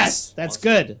 Yes, that's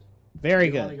good. Very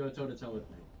You want to good. go toe to toe with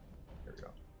me.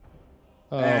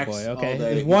 Oh Axe boy. all Okay.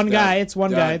 day. It's one He's guy. done. It's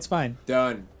one Done. guy. It's fine.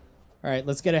 Done. All right.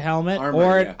 Let's get a helmet, Armor,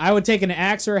 or yeah. I would take an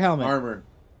axe or a helmet. Armor.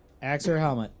 Axe or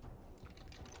helmet.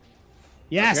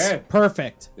 Yes. Okay.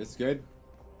 Perfect. It's good.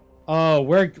 Oh,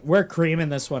 we're creaming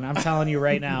this one. I'm telling you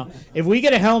right now. If we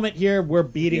get a helmet here, we're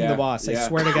beating the boss. I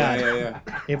swear to God. Yeah.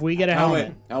 If we get a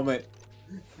helmet. Helmet.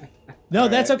 No, All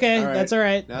that's right, okay. all right. That's all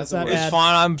right. That's That's not okay. It's bad.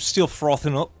 fine. I'm still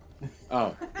frothing up.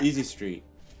 Oh, easy street.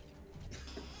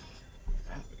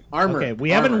 Armor. Okay,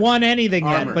 we haven't won anything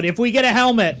Armor. yet, but if we get a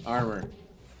helmet, Armor.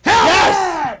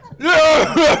 yes!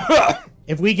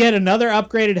 If we get another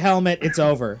upgraded helmet, it's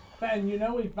over. Ben, you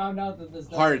know we found out that this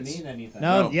doesn't Hearts. mean anything.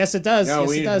 No, No. yes it does. No, yes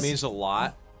we- it It does. means a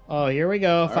lot. Oh, here we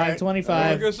go. right.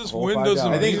 525. I guess this Whole win $5.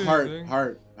 doesn't I think mean heart. anything.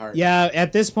 Heart. Yeah,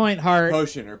 at this point, heart.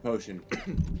 Potion.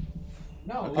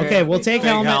 No. Okay, we'll take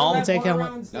helmet. helmet. We'll take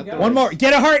helmet. Not the One more.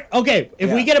 Get a heart. Okay,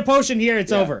 if we Yeah. get a potion here,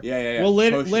 it's Yeah, over. yeah. We'll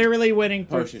Potion. literally winning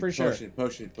for Potion. sure.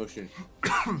 Potion.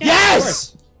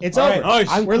 Yes! It's over.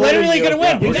 Nice. We're literally going to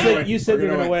win. We We're got gonna it. win. You said We're you're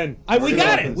gonna gonna win. We We're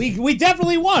got gonna it. win. We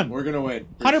definitely won. We're gonna win.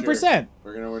 for 100%. Sure.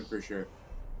 We're gonna win for sure.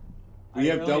 I We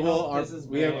have really double. hope Our, this is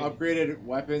we have big. upgraded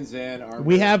weapons and armor.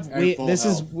 We have and full this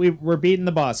is health. we're beating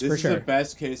the boss This for is sure. the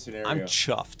best case scenario. I'm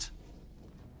chuffed.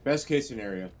 Best case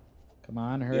scenario. Come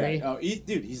on, hurry. Yeah. Oh,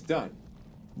 dude, he's done.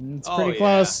 It's Oh, pretty yeah.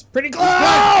 close. Pretty close.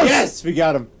 Yes, we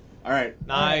got him. All right.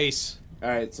 Nice. All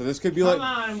right. So this could be Come like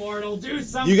on, Immortal, do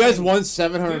something. you guys won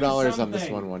 $700 on this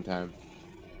something. one time.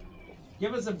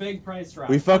 Give us a big price drop.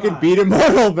 We Come fucking on. beat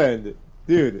Immortal, Ben.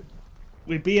 Dude,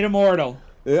 We beat Immortal.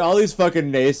 all these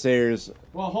fucking naysayers.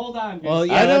 Well, hold on. Dude. Well,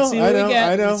 yeah, I know. let's see what we get.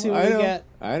 I know. Let's see what I we know. get.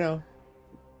 I know.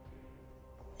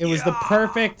 It was the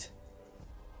perfect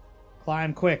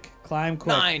climb quick. Climb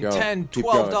quick. $9, Go. $10, Keep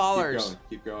 $12.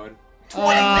 Keep going.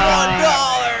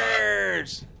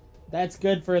 $21. That's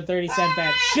good for a 30-cent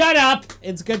bet. Shut up!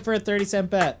 It's good for a 30-cent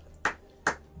bet.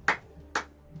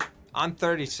 On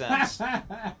 30 cents.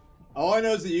 All I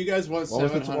know is that you guys won What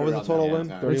was the- $700. what was the on total that win?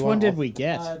 time. 30? Which one did we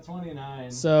get?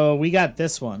 29. So we got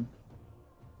this one.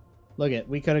 Look it.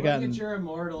 We could have Look gotten. at your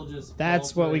Immortal just.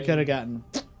 That's what we faltering. could have gotten.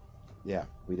 Yeah,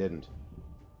 we didn't.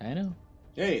 I know.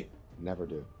 Hey, Never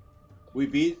do. we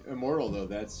beat Immortal though.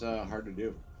 That's hard to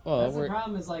do. Well, That's the we're,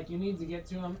 problem. Is like you need to get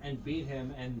to him and beat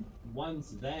him, and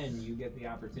once then you get the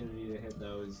opportunity to hit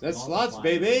those. That's slots, multipliers.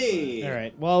 baby. all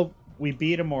right. Well, we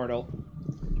beat Immortal.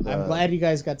 I'm glad you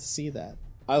guys got to see that.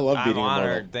 I love I'm beating honored.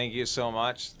 Immortal. Thank you so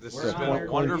much. This We're has been a honored.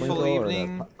 wonderful Plinko or the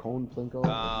evening. Cone Plinko.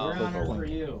 We're Plinko. honored for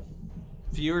you.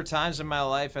 Fewer times in my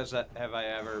life have I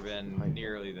ever been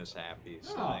nearly this happy.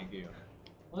 So Oh. thank you.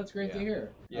 Well, that's great to Yeah.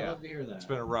 hear. I Yeah. love to hear that. It's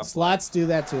been a rough, Slots do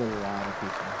that to a lot of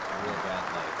people. real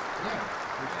bad life. Yeah,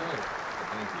 for sure.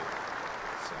 Thank you.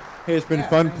 So, Hey, it's been Yeah,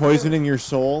 fun thank you. poisoning your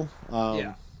soul.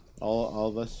 Yeah. All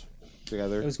of us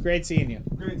together. It was great seeing you.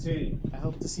 Great seeing you. I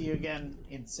hope to see you again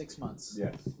in 6 months.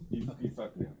 Yes. You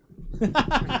fucked me up.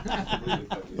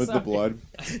 With the blood.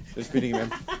 Just beating him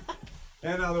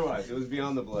And otherwise, it was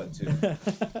beyond the blood too.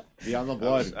 beyond the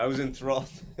blood. I was enthralled.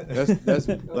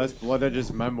 That's blood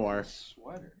edge's memoir.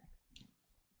 Sweater.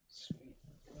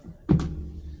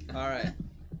 all right.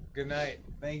 Good night.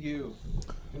 Thank you.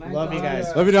 Good night, Love you Dog.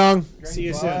 guys. Love you, Dong. See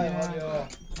you soon.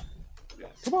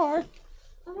 Come on.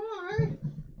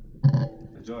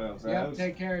 Enjoy yourselves. Yep,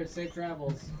 take care. Safe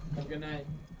travels. Have a good night.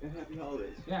 And happy holidays.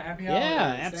 Yeah, happy Yeah,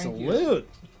 holidays. Thank you. absolute.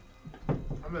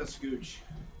 I'm gonna scooch.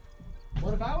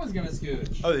 What if I was gonna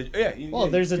scooch? Oh, yeah. Well,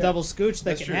 there's a double scooch that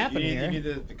That's can true. happen you need, here. You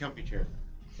need the comfy chair.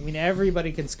 I mean,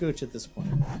 everybody can scooch at this point.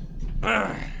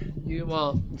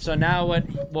 So now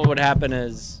what would happen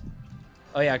is,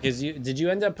 oh yeah, because did you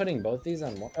end up putting both these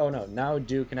on one? Oh no, now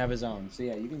Duke can have his own. So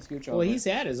yeah, you can scooch over. Well, he's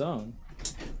had his own.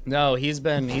 no, he's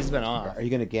been off. Are you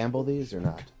gonna gamble these or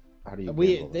not? How do you?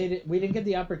 We gamble them? we didn't get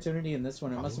the opportunity in this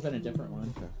one. It must have been a different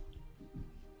one.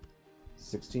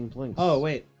 16 plinks. Oh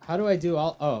wait, how do I do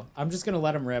all? Oh, I'm just gonna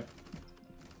let him rip.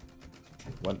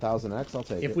 1000x. I'll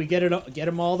take it. If we get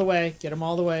him all the way, get him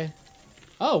all the way.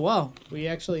 Oh well, we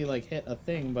actually like hit a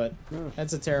thing, but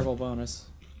that's a terrible bonus.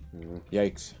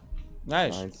 Yikes.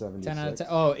 Nice. 976. 10 out of 10.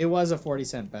 Oh, it was a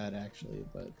 40-cent bet actually,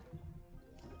 but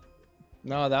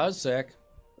No, that was sick.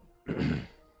 Come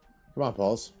on,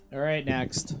 Pauls. all right,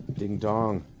 next. Ding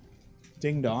dong.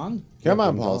 Ding dong. Come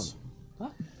on, ding Pauls.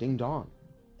 Ding dong.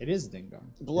 It is ding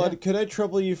dong. Blood, could I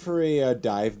trouble you for a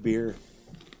dive beer?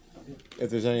 If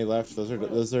there's any left, those are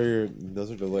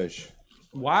delish.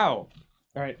 Wow.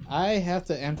 All right, I have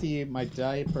to empty my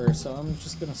diaper, so I'm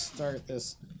just gonna start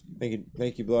this.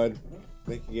 Thank you, Blood.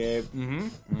 Thank you,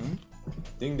 Gabe.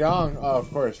 Ding dong. Oh, of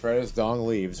course. Right as Dong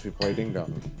leaves, we play Ding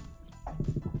Dong.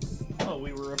 Oh,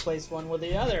 we were replaced one with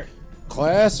the other.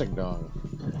 Classic Dong.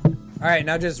 All right,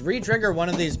 now just re-trigger one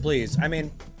of these, please. I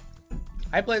mean,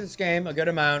 I play this game a good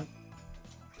amount.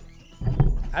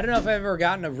 I don't know if I've ever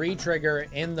gotten a re-trigger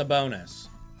in the bonus.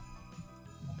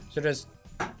 So just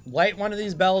light one of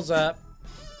these bells up.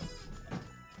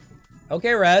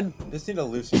 Okay, Red. Just need to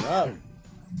loosen up.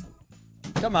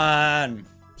 Come on.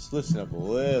 Just loosen up a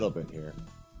little bit here.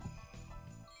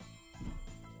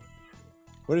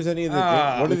 What is any of the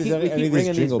what We is keep, any, we any keep of these ringing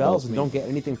these jingle bells bells and mean? don't get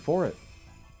anything for it.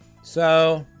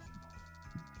 So,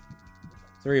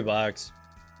 $3.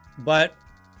 But,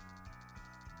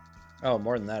 oh,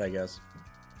 more than that, I guess.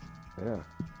 Yeah.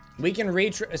 We can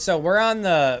so we're on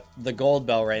the gold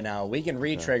bell right now. We can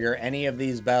re-trigger any of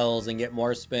these bells and get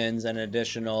more spins and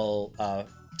additional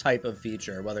type of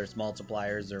feature, whether it's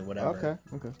multipliers or whatever.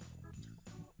 Okay. Okay.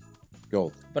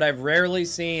 Gold. But I've rarely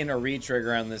seen a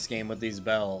re-trigger on this game with these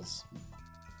bells.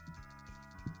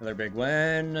 Another big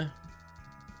win.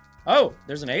 Oh,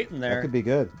 there's an 8 in there. That could be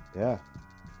good. Yeah.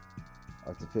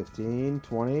 Up to 15,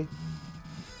 20.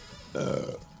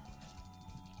 $9.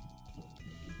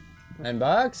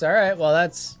 All right. Well,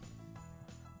 it's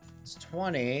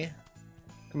 20.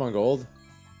 Come on, gold.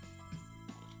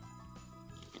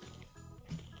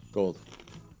 Gold.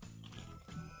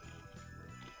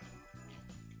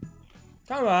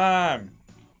 Come on.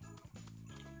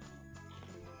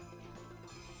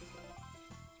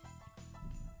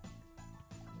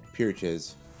 Pure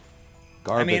chiz.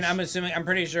 Garbage. I mean, I'm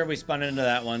pretty sure we spun into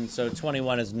that one, so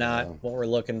 21 is not what we're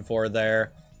looking for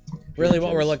there. Really,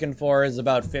 what we're looking for is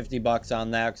about $50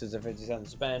 on that, because it's a 50-cent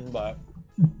spin, but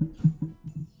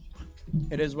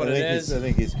it is what it is. I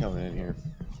think he's coming in here.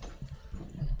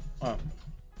 Oh.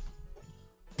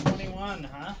 21,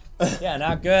 huh? Yeah,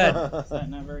 not good. Is that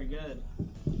not very good?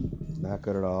 Not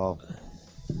good at all.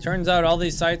 Turns out all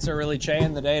these sites are really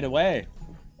chaying the day away.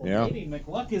 Well, Yeah. maybe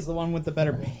McLuck is the one with the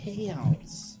better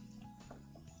payouts.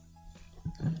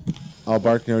 All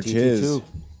bark, no chiz. TT2.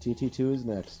 TT2 is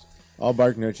next. All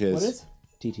bark, no chiz. What is?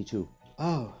 TT2.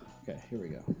 Oh, okay. Here we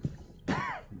go.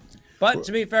 But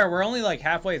to be fair, we're only like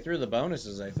halfway through the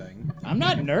bonuses, I think. I'm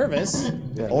not nervous.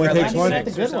 Yeah. Only We're takes like one. I'm at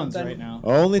the six or good ones something. right now.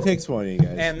 Only takes one, you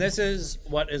guys. And this is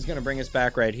what is going to bring us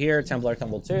back right here. Templar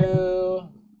Tumble 2.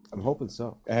 I'm hoping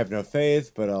so. I have no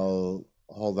faith, but I'll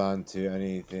hold on to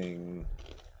anything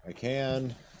I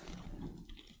can.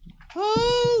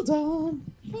 Hold on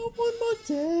for one more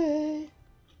day.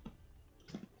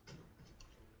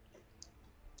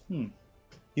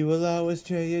 You will always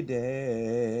share your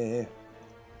day.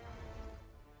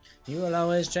 You will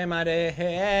always change my day. Let's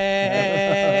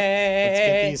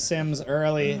get these sims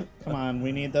early. Come on,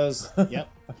 we need those. Yep.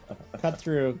 Cut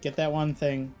through. Get that one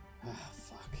thing. Ah,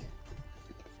 fuck.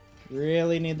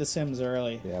 Really need the sims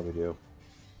early Yeah, we do.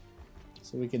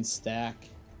 so we can stack.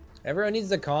 Everyone needs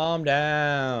to calm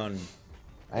down.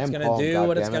 I It's am gonna calm, do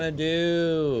what it's goddammit. gonna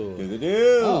do.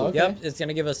 Do-do-do. Oh, okay. Yep, it's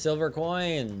gonna give us silver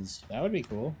coins. That would be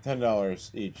cool.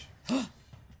 $10 each. Got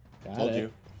Told it.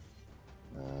 you.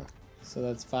 So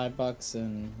that's $5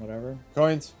 and whatever.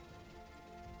 Coins.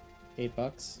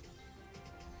 $8.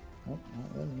 Oh, not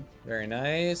really. Very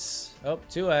nice. Oh,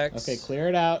 2x. Okay, clear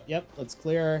it out. Yep, let's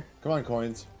clear. Come on,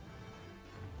 coins.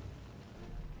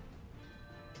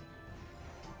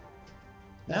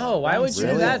 No, why would you do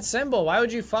Really? that symbol? Why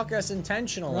would you fuck us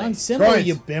intentionally? Wrong symbol, Coins.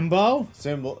 you bimbo.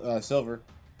 Symbol, silver.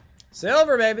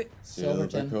 Silver, baby.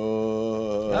 Silverton. coin.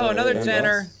 Oh, another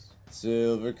tenner.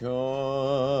 Silver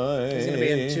coin. It's gonna be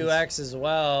in 2x as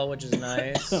well, which is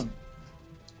nice.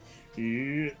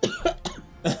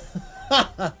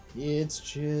 It's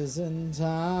chisin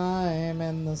time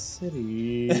in the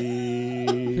city.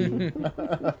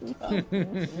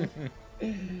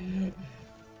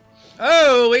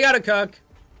 Oh, we gotta cook.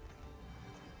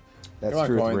 That's Come on,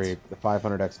 true. coins. 3. The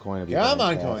 500x coin. Would be Come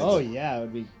on, fantastic. coins. Oh yeah, it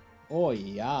would be. Oh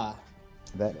yeah.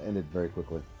 That ended very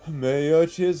quickly. May your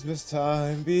Christmas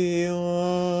time be on.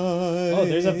 Oh,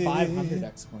 there's a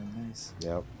 500x coin. Nice.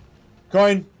 Yep.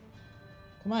 Coin.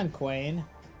 Come on, Quain.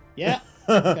 Yeah.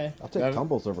 Okay. I'll take That-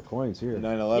 tumbles over coins here.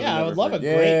 9/11. Yeah, I would love a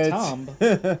great tumb.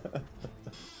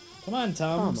 Come on, Come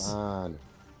Tums. on.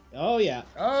 Oh yeah.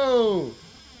 Oh,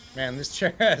 man, this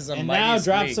chair has a And mighty now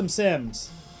drop squeak. some Sims.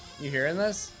 You hearing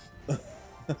this?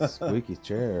 Squeaky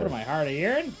chair. What am I hard of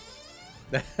hearing?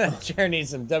 That chair needs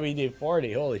some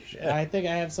WD-40. Holy shit. I think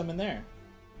I have some in there.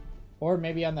 Or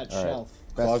maybe on that All right. shelf.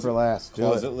 Best Closet- for last. Do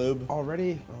Closet it. lube.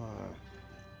 Already?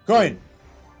 Coin.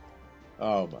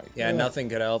 Oh my god. Yeah, nothing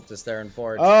could help this there in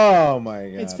Forge. Oh my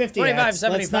god. It's 50x. 25, Let's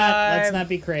 75. not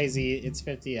be crazy. It's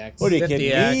 50x. What are you 50x.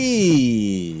 kidding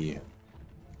me?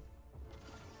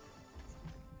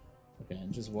 Okay,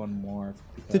 and just one more.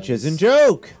 It's a chiz and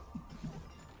joke.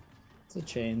 It's a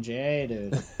change, eh,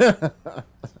 dude.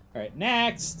 All right,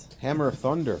 next. Hammer of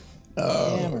Thunder.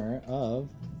 Hammer of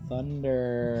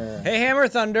Thunder. Hey, Hammer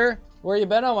Thunder, where you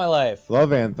been all my life?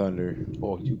 Love and Thunder.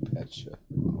 Oh, you betcha.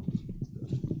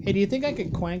 Hey, do you think I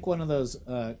could quank one of those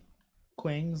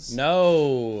quings?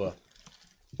 No.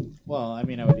 Well, I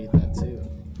mean, I would eat that too.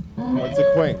 What's a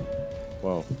quink?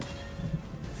 Whoa.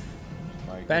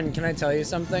 Ben, can I tell you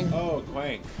something? Oh,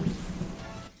 quank.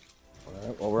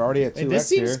 Alright, well, we're already at 2x Hey, this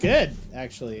seems here. good,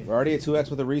 actually. We're already at 2x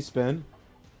with a respin.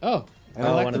 Oh, And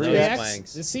I like one the of 3x. those 3x?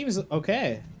 quanks. This seems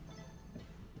okay.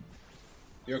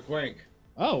 You're quank.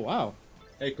 Oh, wow.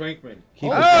 Hey, Quankman.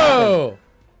 Keep it Oh!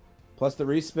 Plus the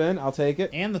respin, I'll take it.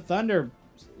 And the thunder,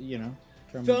 you know,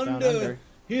 from down under.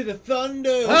 Hear the thunder.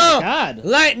 Oh, my God.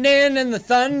 Lightning and the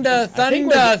thunder, think thunder,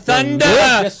 we're- thunder.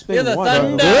 Just spin You're the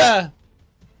one. thunder.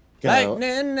 Go.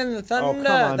 Lightning and the thunder.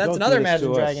 come on, That's don't another do this to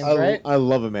Imagine us. Dragons, right? I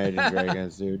love Imagine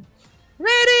Dragons, dude.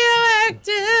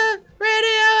 Radioactive,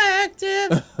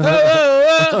 radioactive.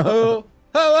 Oh, oh, oh,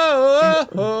 oh,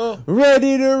 oh, oh.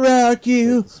 Ready to rock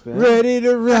you. Spin. Ready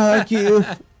to rock you.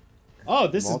 Oh,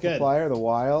 this is good. Multiplier, the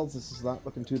wilds. This is not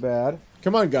looking too bad.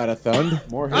 Come on, God of Thund.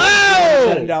 More hits.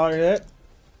 Oh! $10 hit.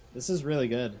 This is really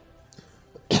good.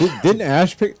 Didn't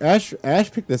Ash pick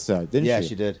pick this up? Didn't Yeah, she?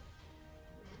 she did.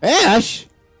 Ash.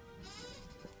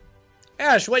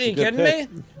 Ash, what are you Good kidding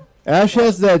pick. me? Ash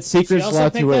has that She secret also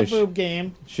slot picked to that wish. boob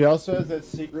game. She also has that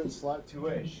secret slot to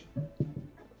wish.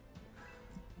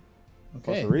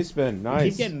 Plus Okay. the respin. Keep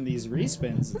Nice. getting these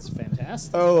respins. It's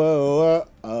fantastic. Oh.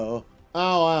 Oh.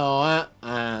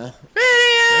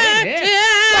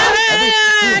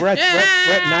 We're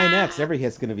at 9x. Every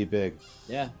hit's going to be big.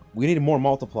 Yeah. We need more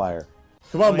multiplier.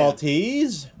 Come on, Oh, yeah.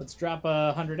 Maltese. Let's drop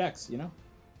 100x, you know?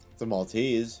 It's a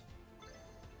Maltese.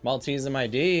 Maltese and my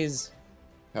D's.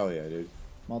 Hell yeah, dude.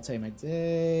 Multi my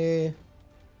day.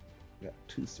 We got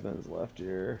 2 spins left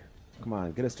here. Come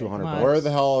on, get us to Okay, 100 come on. bucks. Where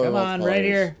the hell are Come the on, right multipliers?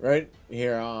 here. Right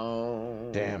here. Oh.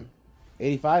 Damn.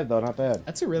 85 though, not bad.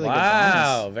 That's a really good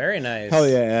Wow, bonus. very nice. Hell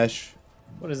yeah, Ash.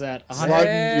 What is that? Slot,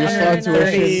 100, your slot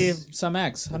 130 tuition. some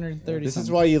X. 130 This some.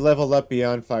 is why you leveled up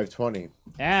beyond 520.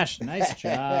 Ash, nice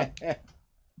job.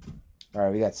 All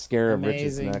right, we got Scarab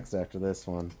Riches Amazing. next after this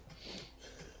one.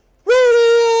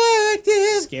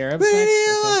 Radioactive. Scarabs next?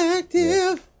 Okay.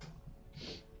 Radioactive.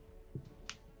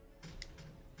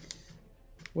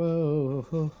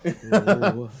 Whoa.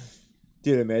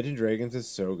 Dude, Imagine Dragons is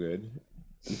so good.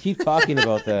 You keep talking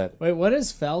about that. Wait, what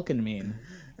does Falcon mean?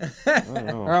 I don't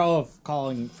know. Or, oh,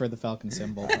 calling for the Falcon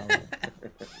symbol, probably.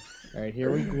 All right,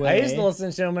 here we go. I used to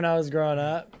listen to him when I was growing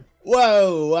up.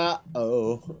 Whoa.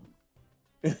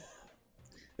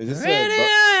 Is this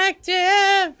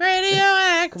Radioactive,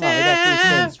 radioactive. Come on, we got 3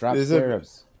 spins. Drop This is a-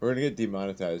 Scarabs. We're gonna get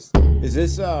demonetized. Is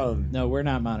this No, we're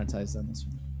not monetized on this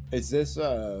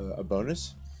one. a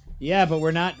bonus? Yeah, but we're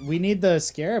not. We need the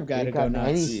Scarab guy Ain't to go got nuts.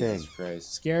 anything. Jesus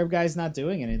Christ. Scarab guy's not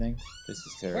doing anything. This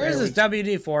is terrible. Where's this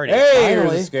WD-40? Hey, here's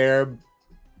Finally. the Scarab.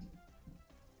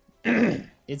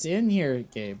 It's in here,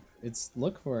 Gabe.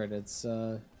 Look for it. It's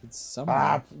somewhere.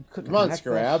 Ah, couldn't Come on, connect that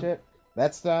Scarab. shit.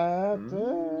 That's that.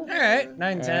 All right,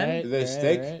 910. Alright, Do they alright,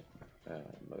 stick?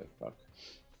 alright. Motherfucker.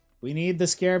 We need the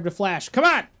Scarab to flash. Come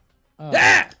on. Oh,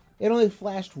 It only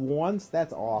flashed once.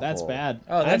 That's awful. that's bad.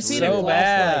 Oh, I've that's seen so it flash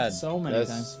bad. like so many That's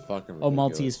times. fucking ridiculous. Oh,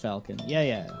 Maltese Falcon.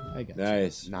 Yeah, I got you.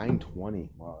 Nice. 920.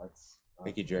 Wow, that's.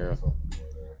 Thank you, Jero.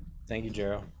 Thank you,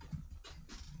 Jero.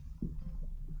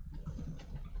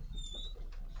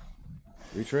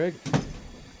 Retrig.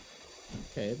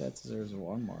 Okay, that deserves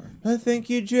one more. Oh, thank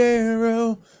you,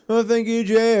 Jero. Oh, thank you, I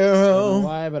don't know Jero.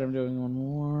 why, but I'm doing one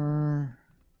more.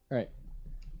 All right.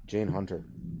 Jane Hunter.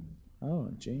 Oh,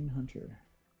 Jane Hunter.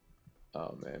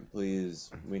 Oh man,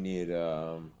 please. We need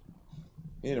a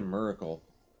miracle.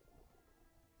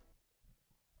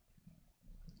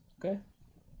 Okay.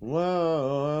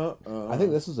 Whoa. I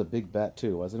think this was a big bet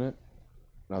too, wasn't it?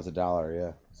 That was $1.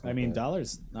 Yeah. I mean,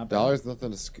 dollars not bad. Dollars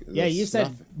nothing to. Yeah, you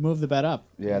said move the bet up.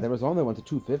 Yeah, there was only one to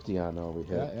 250 on though. We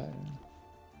hit. Yeah.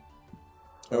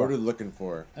 What are we looking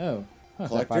for? Oh, huh. Is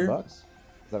that Collector? $5? Is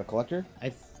that a collector?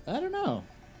 I don't know.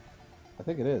 I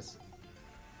think it is.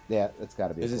 Yeah, it's got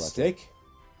to be. Is a it collector. stick?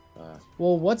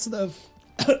 Well, what's the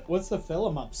what's the fill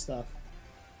 'em up stuff?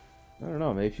 I don't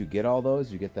know. Maybe if you get all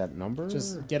those, you get that number.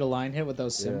 Just get a line hit with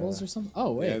those symbols Yeah. or something.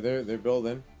 Oh wait. Yeah, they're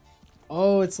building.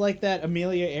 Oh, it's like that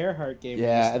Amelia Earhart game. we used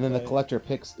Yeah, to and then the play. collector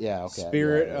picks. Yeah, okay.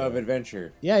 Spirit yeah, of yeah.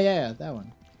 Adventure. Yeah, that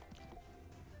one.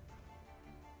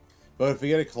 But if we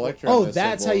get a collector, Oh, on those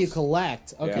that's how you symbols-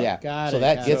 collect. Okay, Yeah, got it. so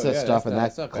that got gets it. us Yeah, stuff, and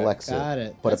that's that not bad. collects Got it.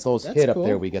 it. But if That's- those that's hit up cool.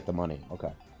 there, we get the money.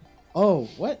 Okay. Oh,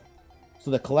 what? So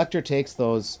the collector takes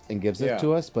those and gives it Yeah.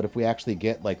 to us, but if we actually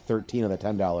get like 13 of the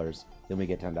 $10, then we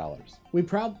get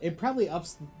 $10. It probably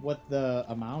ups what the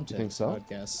amount You is, think so? I would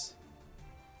guess.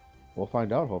 We'll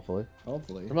find out, hopefully.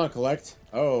 Hopefully. Come on, collect.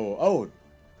 Oh.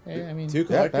 Hey, I mean, Two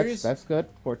Yeah, collectors? that's good.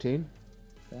 14.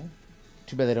 okay,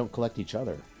 Too bad they don't collect each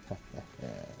other.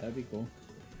 that'd be cool.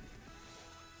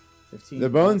 15. The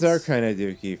bones are bucks. kind of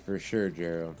dookie for sure,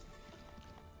 Jero.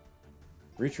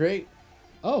 Retreat?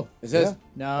 Oh, Is that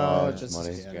no, Oh, it's just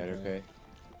money. scatter. okay?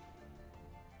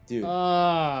 Dude.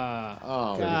 Ah,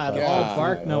 Oh, God, my all God.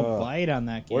 bark, no Oh. bite on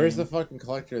that game. Where's the fucking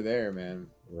collector there, man?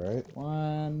 Right?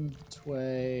 1,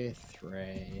 2,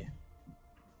 3.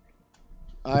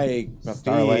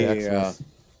 Starlight Xmas.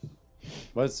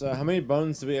 What's how many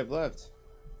bones do we have left?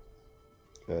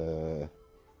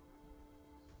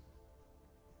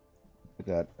 We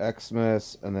got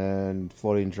Xmas, and then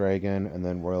Floating Dragon, and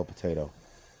then Royal Potato.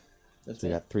 That's So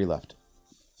we it. got 3 left.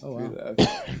 Oh Three wow. left.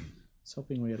 I was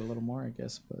hoping we had a little more, I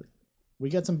guess, but we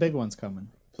got some big ones coming.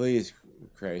 Please,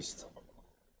 Christ.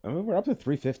 I mean, we're up to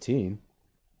 315.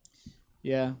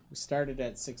 Yeah, we started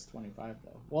at 625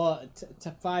 though. Well,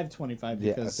 to 525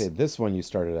 Yeah, I because say this one you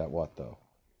started at what though?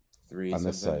 3 On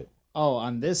this something. site.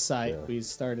 on this site Yeah. we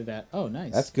started at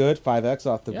nice. That's good. 5x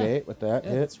off the Yeah. gate with that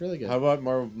yeah, hit. that's really good. How about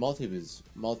more multis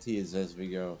as we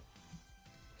go?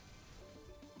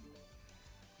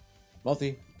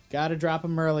 Multi. Gotta drop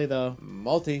them early though.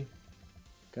 Multi.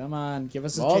 Come on, give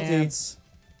us a Multi. chance.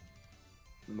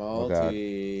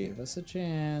 Multi. Give us a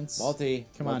chance. Multi.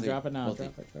 Come on, multi, drop it now. Multi.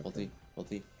 Drop it. Multi.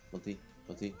 Multi. Multi.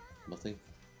 Multi. Multi.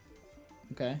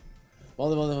 Okay.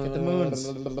 Multi. Get the moons.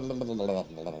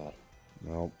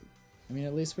 Nope. I mean,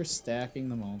 at least we're stacking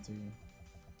the multi.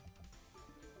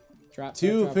 Drop.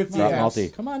 250 Drop X. multi.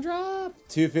 Come on, drop.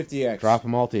 250x. Drop a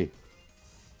multi.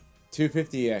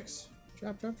 250x.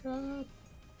 Drop.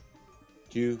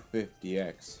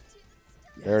 250x.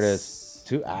 There it is.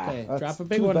 Okay, that's drop a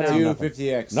big two one better now. than nothing.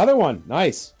 250x. Another one.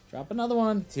 Nice. Drop another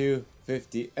one.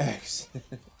 250x.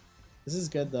 This is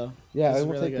good though. Yeah, This is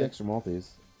we'll really take the good. extra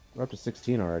multis. We're up to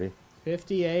 16 already.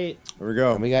 58. Here we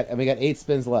go. And we got 8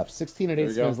 spins left. 16 and 8 There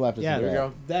we go. spins left. Yeah, Isn't There we bad.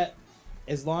 go. That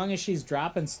as long as she's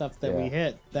dropping stuff that we Yeah.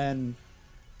 hit, then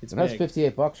it's And that's big.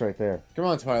 $58 right there. Come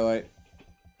on, Twilight.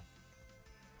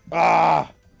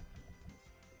 Ah!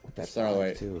 That's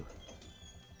Starlight. too.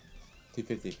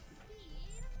 250.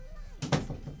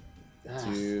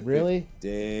 Really?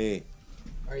 250.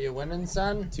 Are you winning,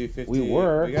 son? 250. We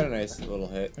were. We got a nice little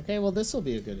hit. Okay, well this will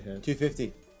be a good hit.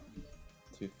 250.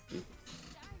 250.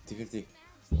 250.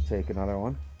 Take another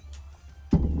one.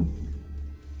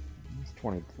 It's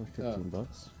 15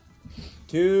 bucks.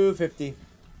 250.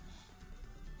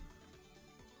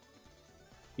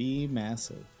 Be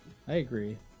massive. I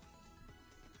agree.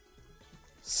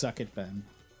 Suck it, Ben.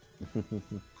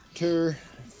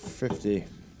 250.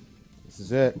 This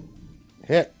is it.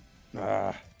 Hit.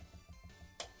 Ah.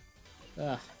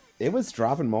 Ah, It was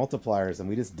dropping multipliers and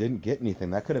we just didn't get anything.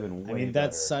 That could have been way I mean,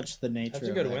 that's such the nature That's a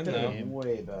of good that win, Could have though. been game.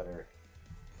 way better.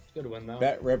 Good win though.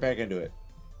 Right back into it.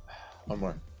 One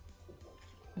more.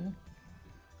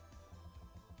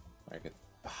 Alright, get,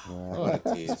 Oh,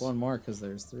 tease. it's one more because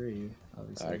there's 3,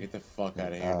 obviously. Alright, get the fuck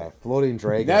out of here. Floating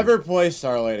Dragon. Never play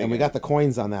Starlight again. And we got the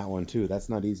coins on that one too. That's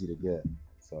not easy to get.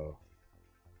 So,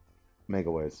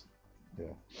 megaways.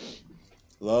 Yeah.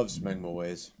 Loves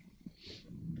megaways.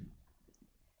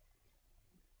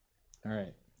 All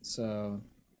right, so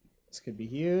this could be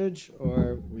huge,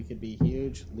 or we could be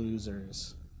huge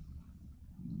losers.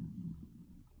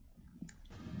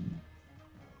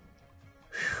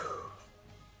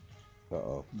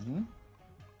 Uh-oh. Mhm.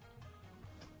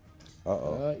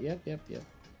 Uh-oh. Yep.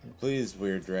 Please,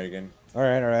 weird dragon. All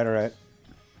right.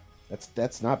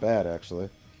 That's not bad actually.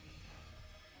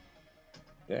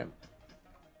 Damn.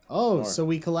 Oh, More. so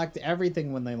we collect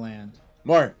everything when they land.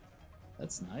 More.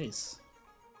 That's nice.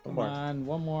 One Come more. on,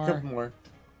 one more. Couple more.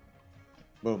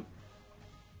 Boom.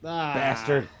 Ah.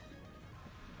 Bastard.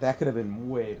 That could have been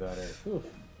way better. Whew.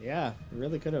 Yeah, it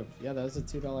really could have. Yeah, that was a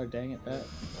 $2 dang it bet.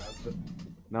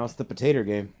 Now it's the potato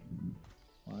game.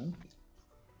 1,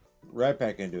 Right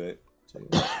back into it. 2,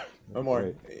 One more.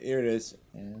 Great. Here it is.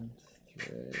 and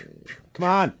 3. Come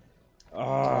on. Oh,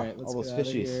 All right, let's all those get out of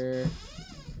fishies. here.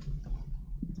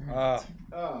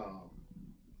 Oh.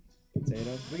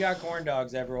 Potato. We got corn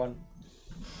dogs, everyone.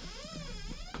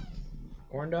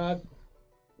 Corn dog?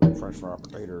 French fry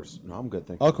potatoes. No, I'm good.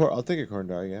 Thank you. I'll take a corn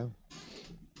dog, yeah.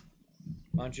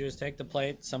 Why don't you just take the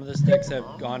plate? Some of the sticks have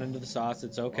gone into the sauce.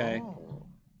 It's okay.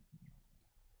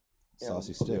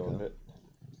 Saucy stick. Huh?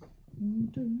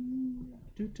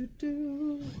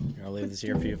 I'll leave this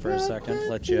here for you for a second.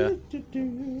 Let you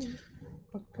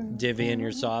divvy in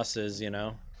your sauces, you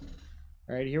know.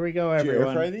 All right, here we go, Did you air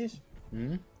everyone. fry these?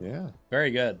 Hmm? Yeah.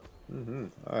 Very good. Mm-hmm.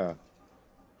 Oh, yeah.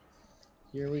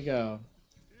 Here we go.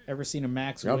 Ever seen a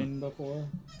Max Yep. win before?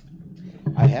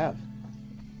 I have.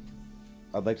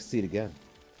 I'd like to see it again.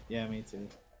 Yeah, me too.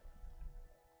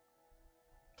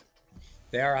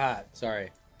 They are hot. Sorry.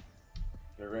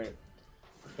 They're great.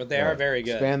 But they are very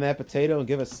good. Expand that potato and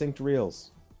give us synced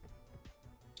reels.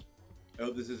 I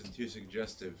hope this isn't too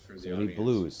suggestive for the So we audience. need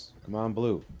blues. Come on,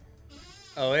 blue.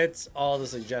 Oh, it's all the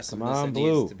suggestiveness Come on, it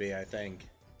blue. needs to be, I think.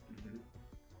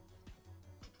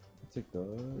 Take the.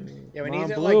 Yeah, we Come need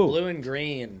on, it like blue and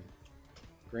green.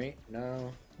 Green?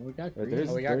 No. We got Right, green.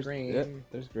 Oh, we got there's- green. yeah,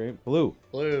 there's green. Blue.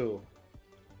 Blue.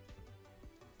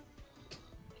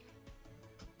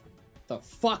 The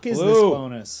fuck is Blue. this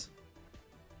bonus?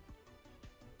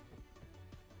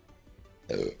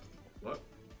 What?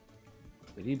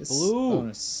 We need This blue.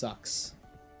 bonus sucks.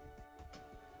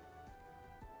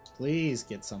 Please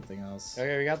get something else.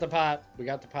 Okay, we got the pot. We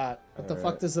got the pot. What the All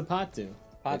fuck right. does the pot do?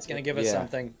 Pot's gonna give us Yeah.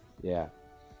 something. Yeah.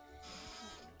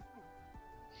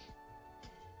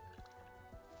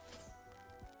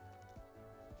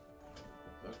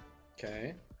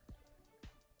 Okay.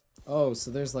 Oh,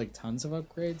 so there's like tons of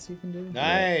upgrades you can do?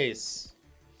 Nice.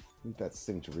 I think that's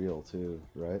synced reel too,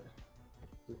 right?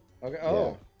 Okay. Oh.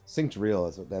 Yeah. Synced reel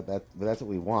is what that's what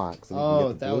we want. 'cause then we can Oh,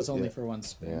 get the that blue- was only yeah. for one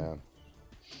spin. Yeah.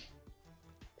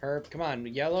 Perp. Come on.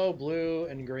 Yellow, blue,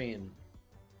 and green.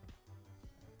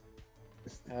 We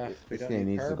This don't game need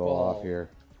needs to go off purple. here.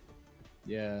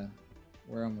 Yeah.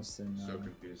 We're almost in. So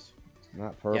confused.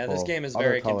 Not purple. Yeah, this game is Other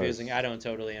very colors. confusing. I don't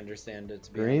totally understand it,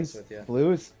 to be Greens, honest with you.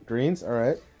 blues, greens. All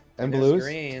right, and There's blues.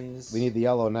 greens. We need the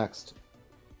yellow next.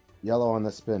 Yellow on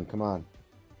the spin. Come on.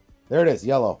 There it is.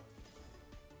 Yellow.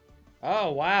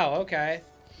 Oh, wow. Okay.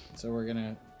 So we're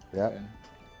gonna. Yep. Okay.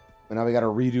 And now we got to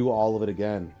redo all of it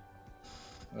again.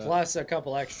 Plus a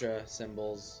couple extra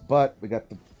symbols. But we got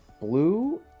the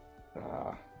blue.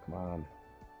 Ah, come on.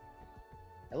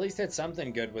 At least hit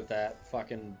something good with that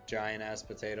fucking giant ass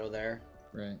potato there.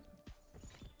 Right.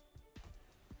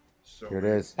 So Here it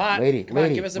is. Pot. Lady, Come on,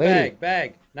 lady, give us a lady. bag.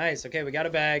 Bag. Nice. Okay, we got a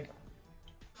bag.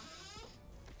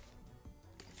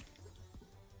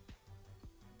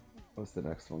 What's the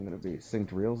next one gonna be?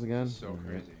 Synced reels again? So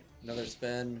crazy. Another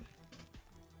spin.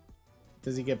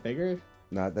 Does he get bigger?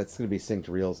 No, that's gonna be synced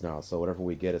reels now. So whatever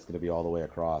we get, it's gonna be all the way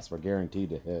across. We're guaranteed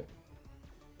to hit.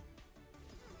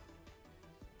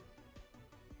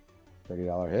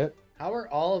 $30 hit. How are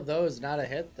all of those not a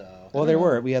hit though? Well, they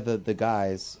were. We had the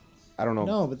guys. I don't know.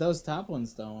 No, but those top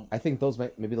ones don't. I think those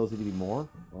maybe those need to be more.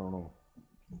 I don't know.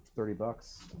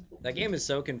 $30. That game is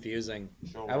so confusing.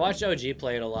 I watched OG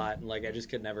play it a lot, and like I just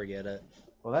could never get it.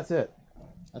 Well, that's it.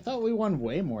 I thought we won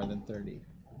way more than 30.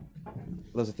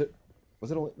 Was it?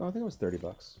 Was it? Only, no, I think it was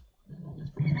 $30.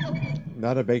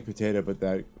 Not a baked potato, but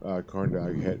that corn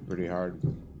dog hit pretty hard.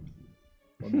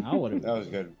 Well, now what? That was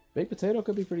good. Baked potato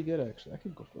could be pretty good, actually. I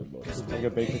could go for both. Like a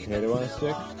baked potato on a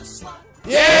stick.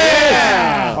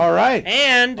 Yeah! All right.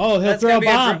 And Oh, he'll that's throw gonna a be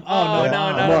bomb. Oh, Oh, no,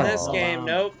 no. not More. in this game.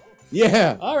 Nope.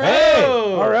 Yeah. All right. Hey!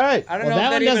 Oh! All right. I don't Well, know that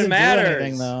if one that doesn't even matters. do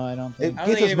anything, though. I don't It think. I don't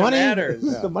gets think us it even money.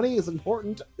 matters. The money is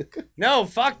important. No,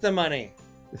 fuck the money.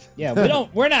 Yeah, we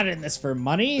don't. We're not in this for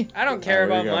money. I don't care There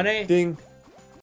about you go. money. Ding.